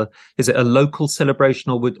 Is it a local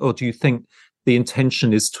celebration, or do you think the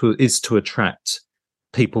intention is to attract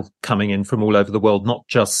people coming in from all over the world, not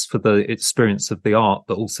just for the experience of the art,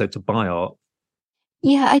 but also to buy art?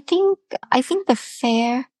 Yeah, I think the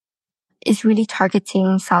fair is really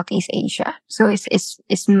targeting Southeast Asia, so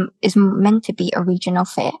it's meant to be a regional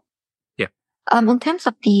fair. Yeah. In terms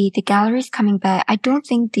of the galleries coming back, I don't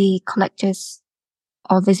think the collectors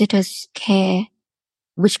or visitors care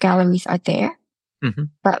which galleries are there. Mm-hmm.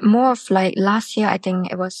 But more of like last year, I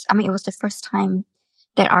think it was the first time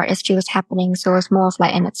that RSG was happening. So it was more of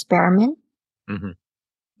like an experiment. Mm-hmm.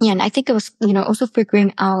 Yeah. And I think it was, also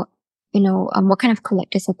figuring out, what kind of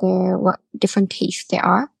collectors are there, what different tastes there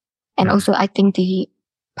are. And also I think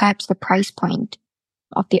perhaps the price point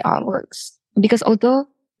of the artworks, because although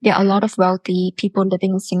there are a lot of wealthy people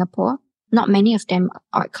living in Singapore, not many of them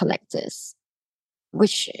are collectors.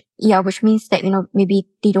 Which means that, maybe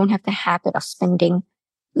they don't have the habit of spending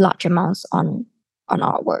large amounts on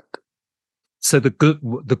artwork. So the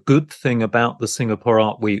good thing about the Singapore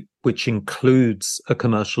Art Week, which includes a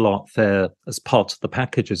commercial art fair as part of the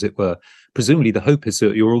package, as it were, presumably the hope is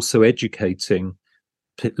that you're also educating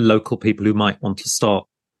local people who might want to start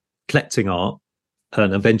collecting art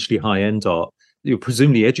and eventually high-end art. You're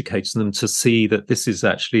presumably educating them to see that this is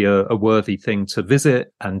actually a worthy thing to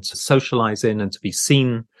visit and to socialize in and to be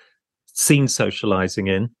seen socializing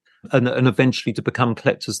in, and eventually to become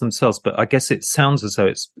collectors themselves. But I guess it sounds as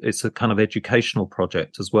though it's a kind of educational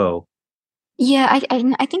project as well. Yeah,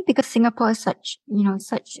 I think because Singapore is such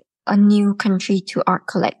a new country to art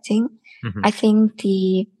collecting, I think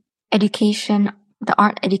the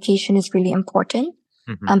art education is really important.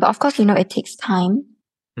 But of course, it takes time.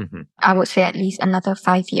 I would say at least another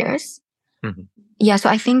 5 years. Yeah, so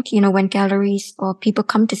I think, when galleries or people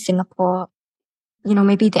come to Singapore,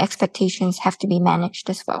 maybe the expectations have to be managed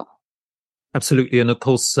as well. Absolutely. And of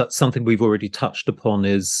course, something we've already touched upon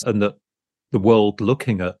and that the world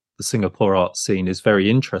looking at the Singapore art scene is very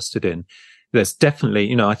interested in. There's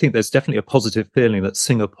definitely, I think there's definitely a positive feeling that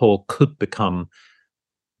Singapore could become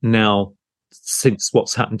now, since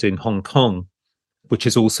what's happened in Hong Kong, which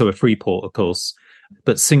is also a free port, of course.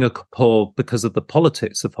 But Singapore, because of the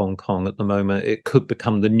politics of Hong Kong at the moment, it could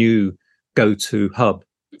become the new go-to hub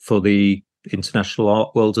for the international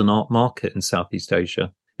art world and art market in Southeast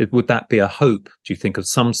Asia. Would that be a hope, do you think, of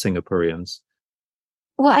some Singaporeans?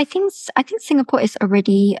 Well, I think Singapore is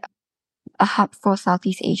already a hub for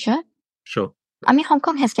Southeast Asia. Sure. I mean, Hong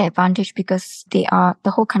Kong has the advantage because the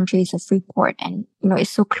whole country is a free port and, it's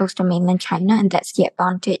so close to mainland China, and that's the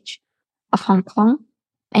advantage of Hong Kong.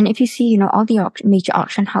 And if you see, all the major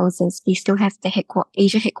auction houses, they still have the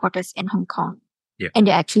Asia headquarters in Hong Kong. Yeah. And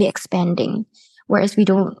they're actually expanding. Whereas we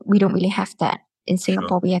don't really have that in Singapore.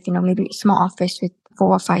 Sure. We have, maybe a small office with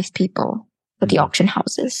 4 or 5 people for the auction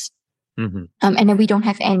houses. And then we don't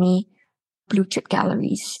have any blue chip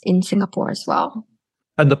galleries in Singapore as well.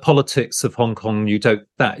 And the politics of Hong Kong,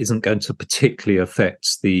 that isn't going to particularly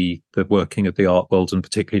affect the working of the art world, and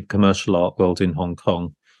particularly the commercial art world in Hong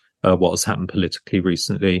Kong. What has happened politically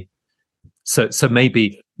recently. So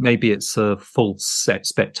maybe it's a false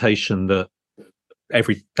expectation that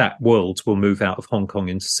that world will move out of Hong Kong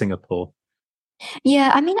into Singapore.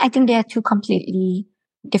 Yeah, I mean, I think they are two completely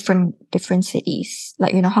different cities.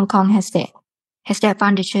 Like, Hong Kong has the has their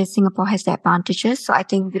advantages, Singapore has their advantages. So I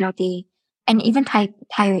think, and even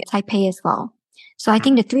Taipei as well. So I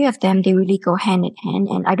think the three of them, they really go hand in hand,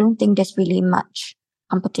 and I don't think there's really much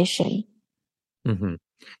competition. Mm-hmm.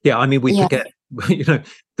 Yeah, I mean, we forget,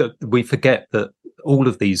 that we forget that all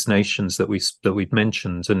of these nations that we've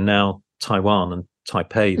mentioned, and now Taiwan and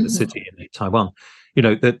Taipei, the city in Taiwan,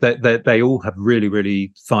 that they all have really,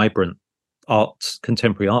 really vibrant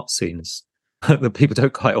contemporary art scenes that people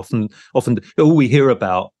don't quite often. All we hear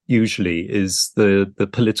about usually is the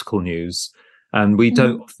political news, and we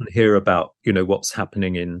don't often hear about what's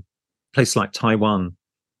happening in places like Taiwan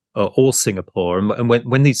or Singapore. And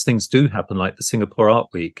when these things do happen, like the Singapore Art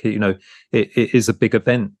Week, it is a big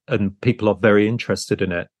event, and people are very interested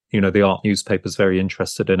in it. The art newspaper's very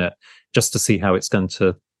interested in it, just to see how it's going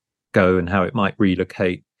to go and how it might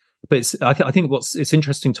relocate. But I think it's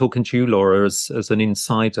interesting talking to you, Laura, as an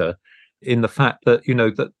insider, in the fact that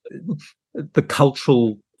that the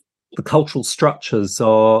cultural structures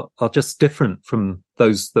are just different from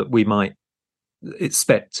those that we might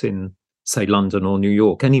expect in, say, London or New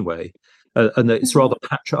York anyway. And it's rather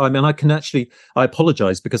I mean, I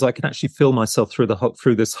apologize, because I can actually feel myself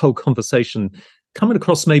through this whole conversation coming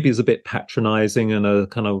across maybe as a bit patronizing and a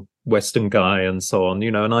kind of Western guy and so on,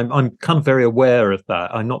 and I'm kind of very aware of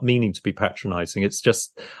that. I'm not meaning to be patronizing. It's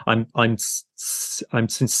just I'm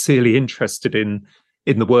sincerely interested in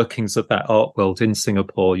the workings of that art world in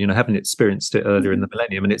Singapore, having experienced it earlier in the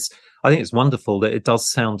millennium. And I think it's wonderful that it does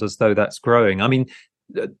sound as though that's growing. I mean,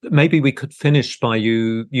 maybe we could finish by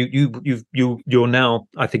you're now,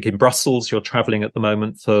 I think, in Brussels. You're traveling at the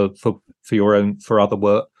moment for other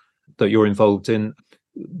work that you're involved in.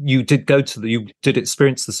 You did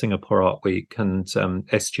experience the Singapore Art Week and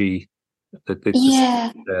SG.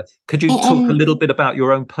 Yeah. Could you talk a little bit about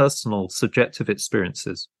your own personal subjective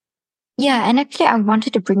experiences? Yeah, and actually I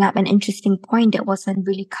wanted to bring up an interesting point that wasn't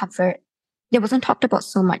really covered. That wasn't talked about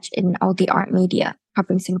so much in all the art media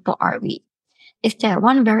covering Singapore Art Week. Is that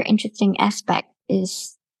one very interesting aspect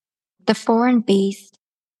is the foreign-based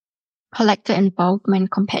collector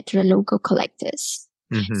involvement compared to the local collectors.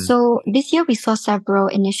 So this year we saw several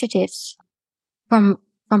initiatives from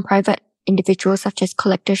private individuals, such as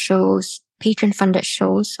collector shows, patron-funded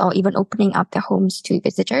shows, or even opening up their homes to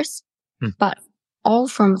visitors, but all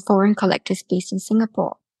from foreign collectors based in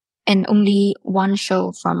Singapore, and only one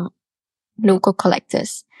show from local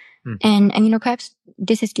collectors. And perhaps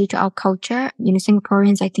this is due to our culture.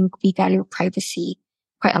 Singaporeans, I think we value privacy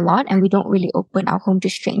quite a lot, and we don't really open our home to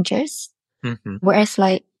strangers. Whereas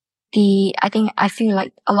I feel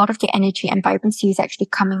like a lot of the energy and vibrancy is actually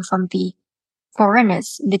coming from the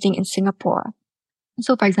foreigners living in Singapore.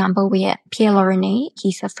 So, for example, we had Pierre Laurenet.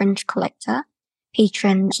 He's a French collector,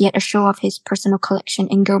 patron. He had a show of his personal collection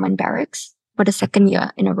in Gillman Barracks for the second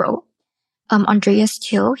year in a row. Andreas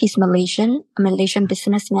Till, he's a Malaysian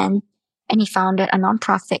businessman, and he founded a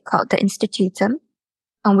nonprofit called the Institutum,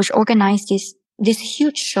 which organized this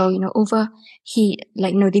huge show.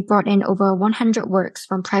 They brought in over 100 works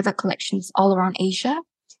from private collections all around Asia,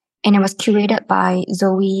 and it was curated by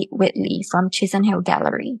Zoe Whitley from Chisenhale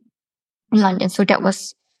Gallery in London. So that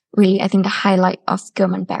was really, I think, the highlight of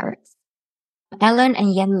Gillman Barracks. Alan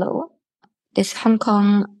and Yen Lo, this Hong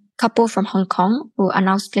Kong couple from Hong Kong who are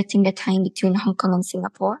now splitting the time between Hong Kong and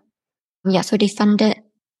Singapore. Yeah, so they funded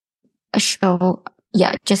a show,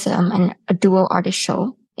 just a dual artist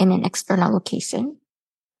show in an external location.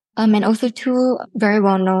 And also two very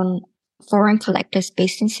well-known foreign collectors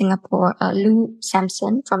based in Singapore, Lou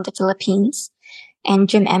Sampson from the Philippines and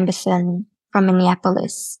Jim Amberson from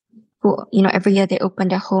Minneapolis, who, every year they open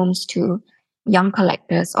their homes to young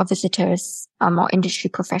collectors or visitors, or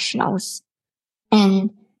industry professionals.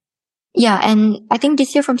 And I think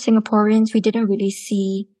this year from Singaporeans, we didn't really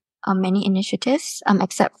see many initiatives,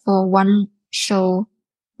 except for one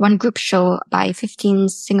group show by 15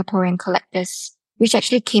 Singaporean collectors, which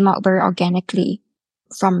actually came out very organically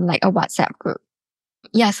from like a WhatsApp group.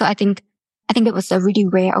 Yeah, so I think it was a really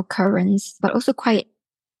rare occurrence, but also quite,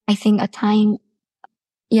 I think, a time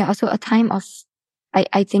of,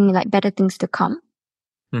 I think, like better things to come.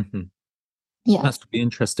 Yeah, that's really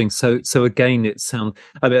interesting. So again,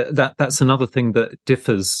 I mean, that's another thing that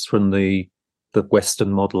differs from the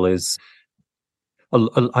Western model. Is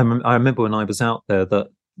I remember when I was out there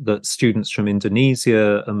that students from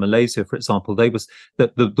Indonesia and Malaysia, for example,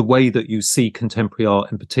 the way that you see contemporary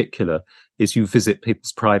art in particular is you visit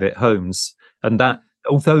people's private homes, and that,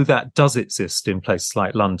 although that does exist in places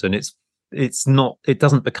like London, it's it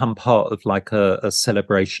doesn't become part of like a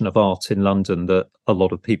celebration of art in London that a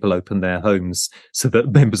lot of people open their homes so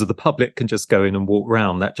that members of the public can just go in and walk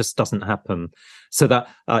around. That just doesn't happen. So that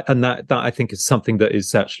I think is something that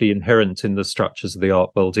is actually inherent in the structures of the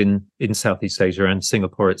art world in Southeast Asia and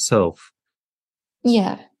Singapore itself.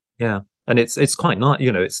 Yeah. Yeah. And it's quite nice,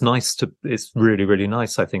 it's really, really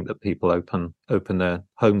nice, I think, that people open their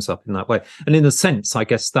homes up in that way. And in a sense, I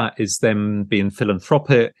guess that is them being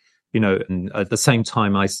philanthropic, and at the same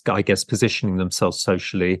time, I guess, positioning themselves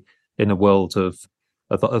socially in a world of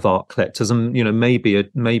art collectors. And,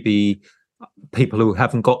 maybe people who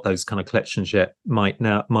haven't got those kind of collections yet might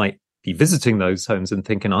be visiting those homes and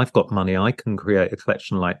thinking, I've got money, I can create a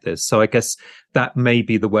collection like this. So I guess that may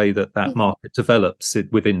be the way that market develops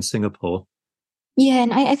within Singapore. Yeah,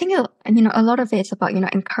 and I think a lot of it is about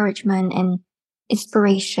encouragement and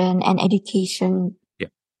inspiration and education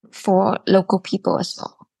for local people as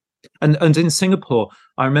well. And in Singapore,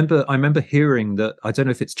 I remember hearing that, I don't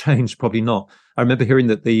know if it's changed, probably not. I remember hearing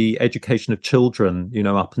that the education of children,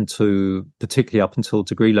 particularly up until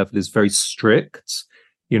degree level, is very strict.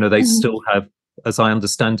 They still have, as I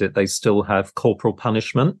understand it, they still have corporal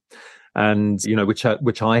punishment, and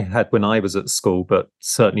which I had when I was at school, but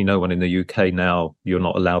certainly no one in the UK now. You're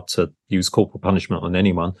not allowed to use corporal punishment on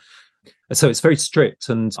anyone. So it's very strict,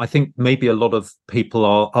 and I think maybe a lot of people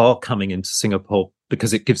are coming into Singapore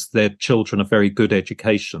because it gives their children a very good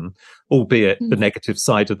education, albeit the negative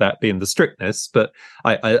side of that being the strictness. But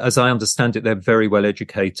as I understand it, they're very well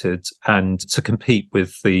educated, and to compete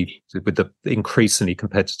with the increasingly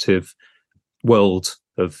competitive world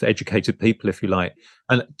of educated people, if you like.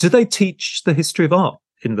 And do they teach the history of art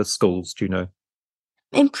in the schools? Do you know?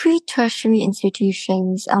 In pre-tertiary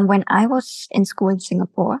institutions, when I was in school in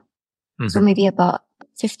Singapore, so maybe about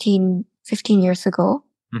 15 years ago,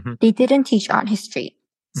 they didn't teach art history.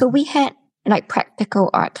 So we had like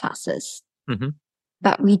practical art classes,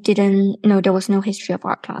 but there was no history of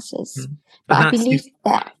art classes. But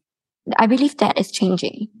I believe that is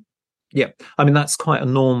changing. Yeah, I mean, that's quite a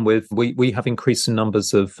norm we have increasing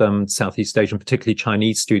numbers of Southeast Asian, particularly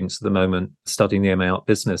Chinese students at the moment studying the MA Art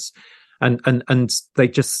business. And they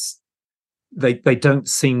just, they don't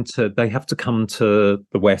seem to, they have to come to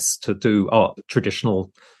the West to do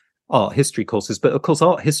traditional art history courses. But of course,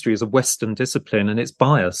 art history is a Western discipline and it's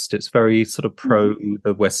biased. It's very sort of pro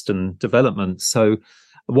the Western development. So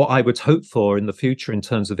what I would hope for in the future in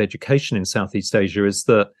terms of education in Southeast Asia is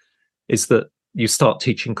that you start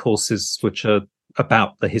teaching courses which are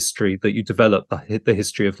about the history, that you develop the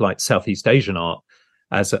history of like Southeast Asian art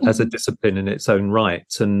as a discipline in its own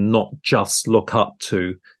right, and not just look up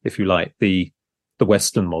to, if you like, the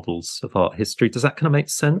Western models of art history. Does that kind of make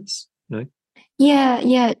sense? No? Yeah,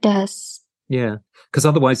 it does. Yeah, because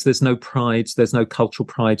otherwise there's no pride, there's no cultural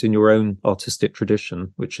pride in your own artistic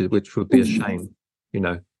tradition, which would be a shame,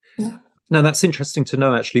 Yeah. Now that's interesting to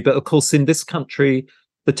know, actually. But of course, in this country,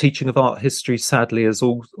 the teaching of art history, sadly, is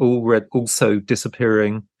also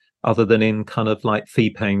disappearing, other than in kind of like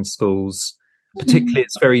fee-paying schools. Particularly,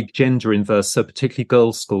 it's very gender inverse. So particularly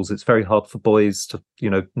girls' schools, it's very hard for boys to,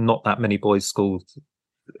 not that many boys' schools,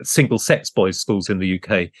 single-sex boys' schools in the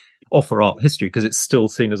UK offer art history because it's still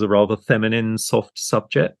seen as a rather feminine, soft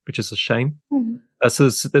subject, which is a shame. So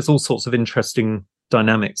there's all sorts of interesting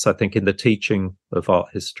dynamics, I think, in the teaching of art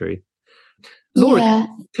history. Laura,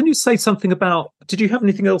 can you say something about, did you have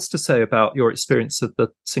anything else to say about your experience of the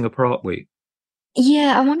Singapore Art Week?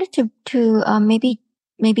 Yeah, I wanted to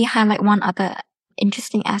maybe highlight one other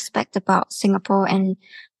interesting aspect about Singapore, and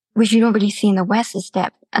which you don't really see in the West, is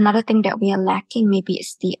that another thing that we are lacking maybe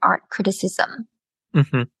is the art criticism.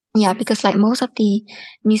 Yeah, because like most of the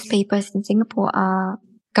newspapers in Singapore are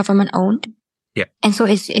government owned. Yeah. And so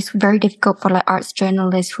it's very difficult for like arts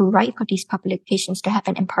journalists who write for these publications to have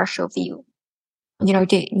an impartial view.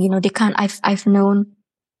 They can't. I've known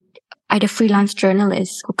either freelance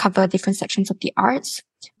journalists who cover different sections of the arts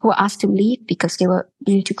who were asked to leave because they were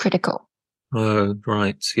being too critical. Oh,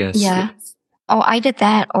 right. Yes. Yeah. Or either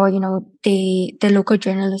that, or the local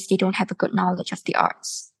journalists, they don't have a good knowledge of the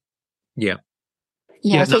arts. Yeah.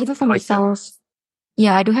 Yeah. So even for myself,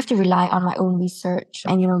 I do have to rely on my own research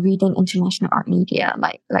and reading international art media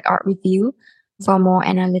like Art Review for more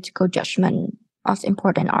analytical judgment of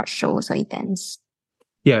important art shows or events.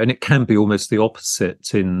 Yeah, and it can be almost the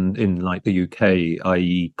opposite in like the UK,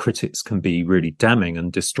 i.e. critics can be really damning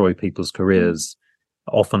and destroy people's careers,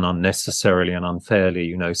 often unnecessarily and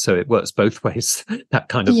unfairly, so it works both ways, that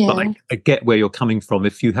kind of, but I get where you're coming from.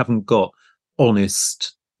 If you haven't got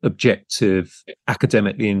honest, objective,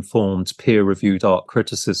 academically informed, peer-reviewed art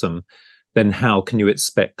criticism, then how can you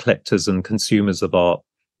expect collectors and consumers of art,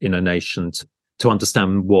 in a nation to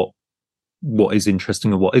understand what is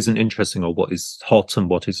interesting and what isn't interesting, or what is hot and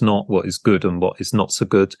what is not, what is good and what is not so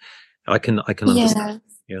good. I can understand.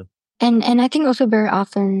 Yeah. And I think also very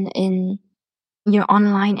often in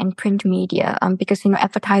online and print media, because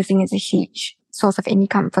advertising is a huge source of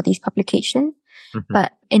income for these publications. Mm-hmm.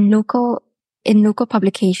 But in local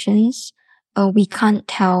publications, we can't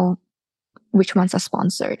tell which ones are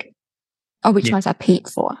sponsored or which ones are paid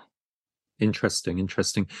for. Interesting.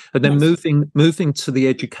 And then moving to the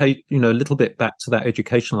educate, a little bit back to that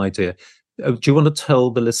educational idea. Do you want to tell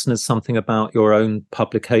the listeners something about your own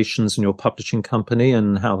publications and your publishing company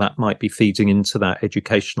and how that might be feeding into that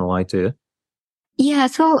educational idea? Yeah,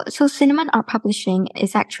 so Cinnamon Art Publishing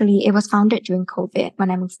it was founded during COVID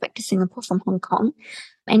when I moved back to Singapore from Hong Kong,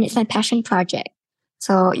 and it's my passion project.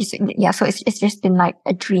 So it's just been like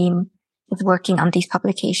a dream of working on these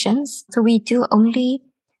publications. So we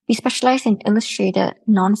specialize in illustrated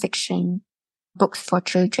nonfiction books for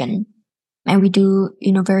children, and we do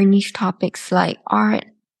very niche topics like art,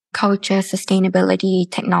 culture,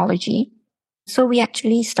 sustainability, technology. So we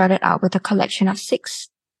actually started out with a collection of 6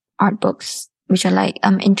 art books, which are like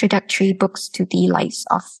introductory books to the lives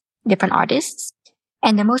of different artists.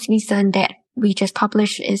 And the most recent that we just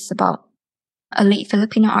published is about a late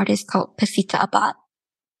Filipino artist called Pasita Abad.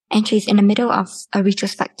 And she's in the middle of a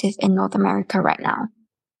retrospective in North America right now.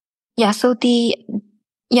 So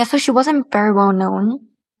she wasn't very well known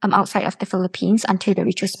outside of the Philippines until the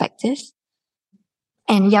retrospective.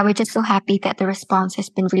 And we're just so happy that the response has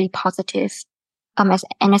been really positive.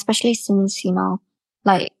 And especially since,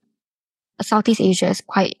 like Southeast Asia is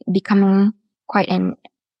becoming quite an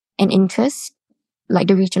interest, like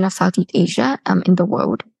the region of Southeast Asia, in the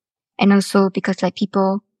world. And also because like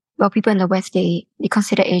people in the West, they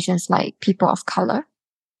consider Asians like people of color.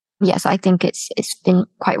 So I think it's been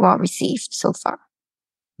quite well received so far.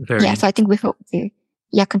 So I think we hope to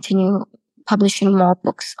continue publishing more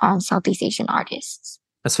books on Southeast Asian artists.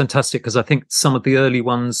 That's fantastic, because I think some of the early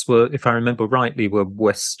ones were, if I remember rightly, were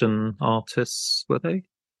Western artists, were they?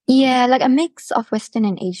 Yeah, like a mix of Western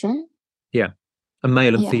and Asian. Yeah, a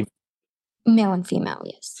male and female. Male and female,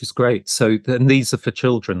 yes. Which is great. So, and these are for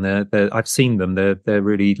children. They're I've seen them. They're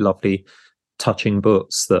really lovely, touching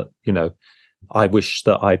books that I wish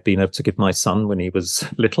that I'd been able to give my son when he was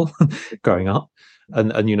little, growing up.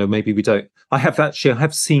 And maybe we don't. I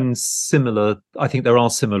have seen similar. I think there are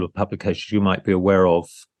similar publications you might be aware of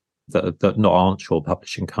that not aren't your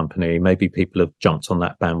publishing company. Maybe people have jumped on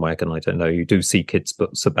that bandwagon. I don't know. You do see kids'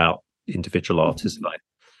 books about individual artists. Like,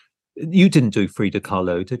 you didn't do Frida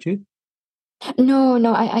Kahlo, did you? No,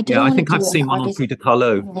 I didn't. Yeah, I think I've seen one on Frida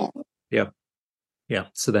Kahlo. Yeah.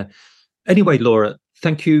 So there. Anyway, Laura,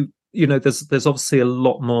 thank you. There's obviously a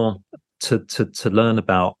lot more to learn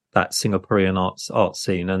about that Singaporean art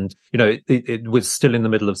scene, and it was still in the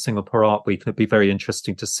middle of Singapore Art Week. It'd be very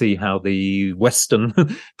interesting to see how the Western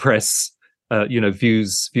press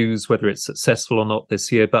views whether it's successful or not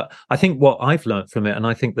this year. But I think what I've learned from it, and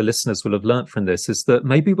I think the listeners will have learned from this, is that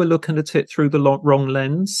maybe we're looking at it through the wrong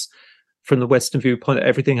lens. From the Western viewpoint,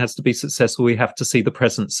 everything has to be successful. We have to see the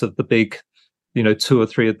presence of the big, 2 or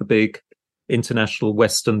 3 of the big international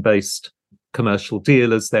Western-based commercial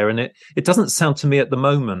dealers there. And it doesn't sound to me at the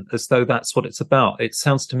moment as though that's what it's about. It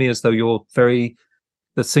sounds to me as though the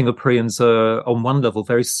Singaporeans are, on one level,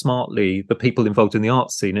 very smartly, the people involved in the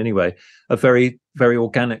art scene anyway, are very, very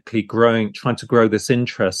organically trying to grow this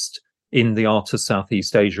interest in the art of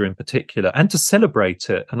Southeast Asia in particular, and to celebrate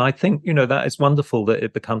it. And I think, that is wonderful that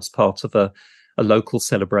it becomes part of a local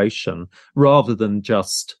celebration, rather than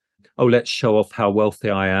just, let's show off how wealthy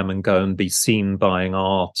I am and go and be seen buying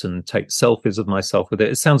art and take selfies of myself with it.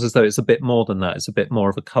 It sounds as though it's a bit more than that. It's a bit more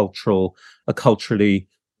of a cultural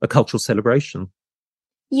celebration.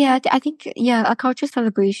 Yeah, I think, a cultural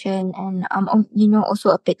celebration, and, also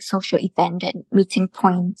a big social event and meeting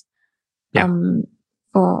point.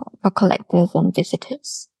 For collectors and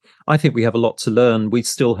visitors. I think we have a lot to learn. We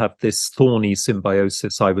still have this thorny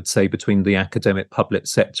symbiosis, I would say, between the academic public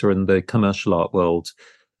sector and the commercial art world.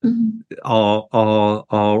 Mm-hmm. Our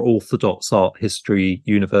orthodox art history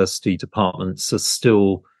university departments are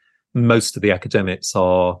still, most of the academics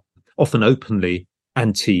are often openly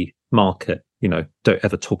anti-market. Don't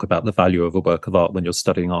ever talk about the value of a work of art when you're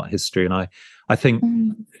studying art history. And I think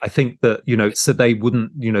that, so they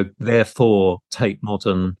wouldn't, therefore Tate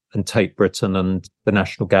Modern and Tate Britain and the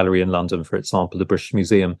National Gallery in London, for example, the British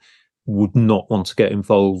Museum, would not want to get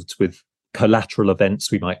involved with collateral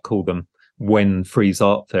events, we might call them, when Frieze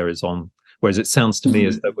Art Fair is on. Whereas it sounds to me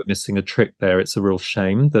as though we're missing a trick there. It's a real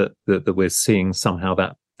shame that we're seeing somehow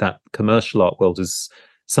that commercial art world is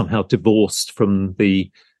somehow divorced from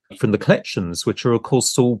the from the collections, which are, of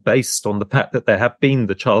course, all based on the fact that there have been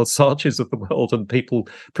the Charles Sarges of the world and people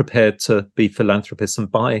prepared to be philanthropists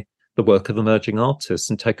and buy the work of emerging artists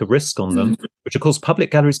and take a risk on them, which, of course, public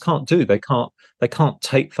galleries can't do. They can't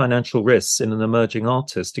take financial risks in an emerging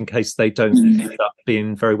artist in case they don't end up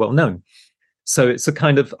being very well known. So it's a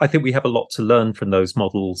kind of, I think we have a lot to learn from those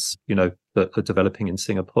models, that are developing in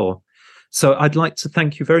Singapore. So I'd like to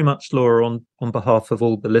thank you very much, Laura, on behalf of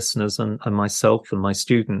all the listeners and myself and my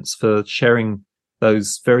students for sharing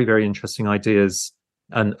those very, very interesting ideas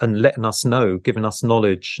and letting us know, giving us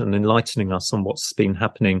knowledge and enlightening us on what's been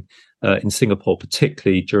happening in Singapore,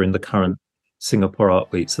 particularly during the current Singapore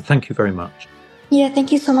Art Week. So thank you very much. Yeah,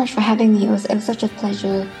 thank you so much for having me. It was such a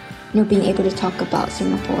pleasure, being able to talk about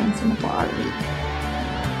Singapore and Singapore Art Week.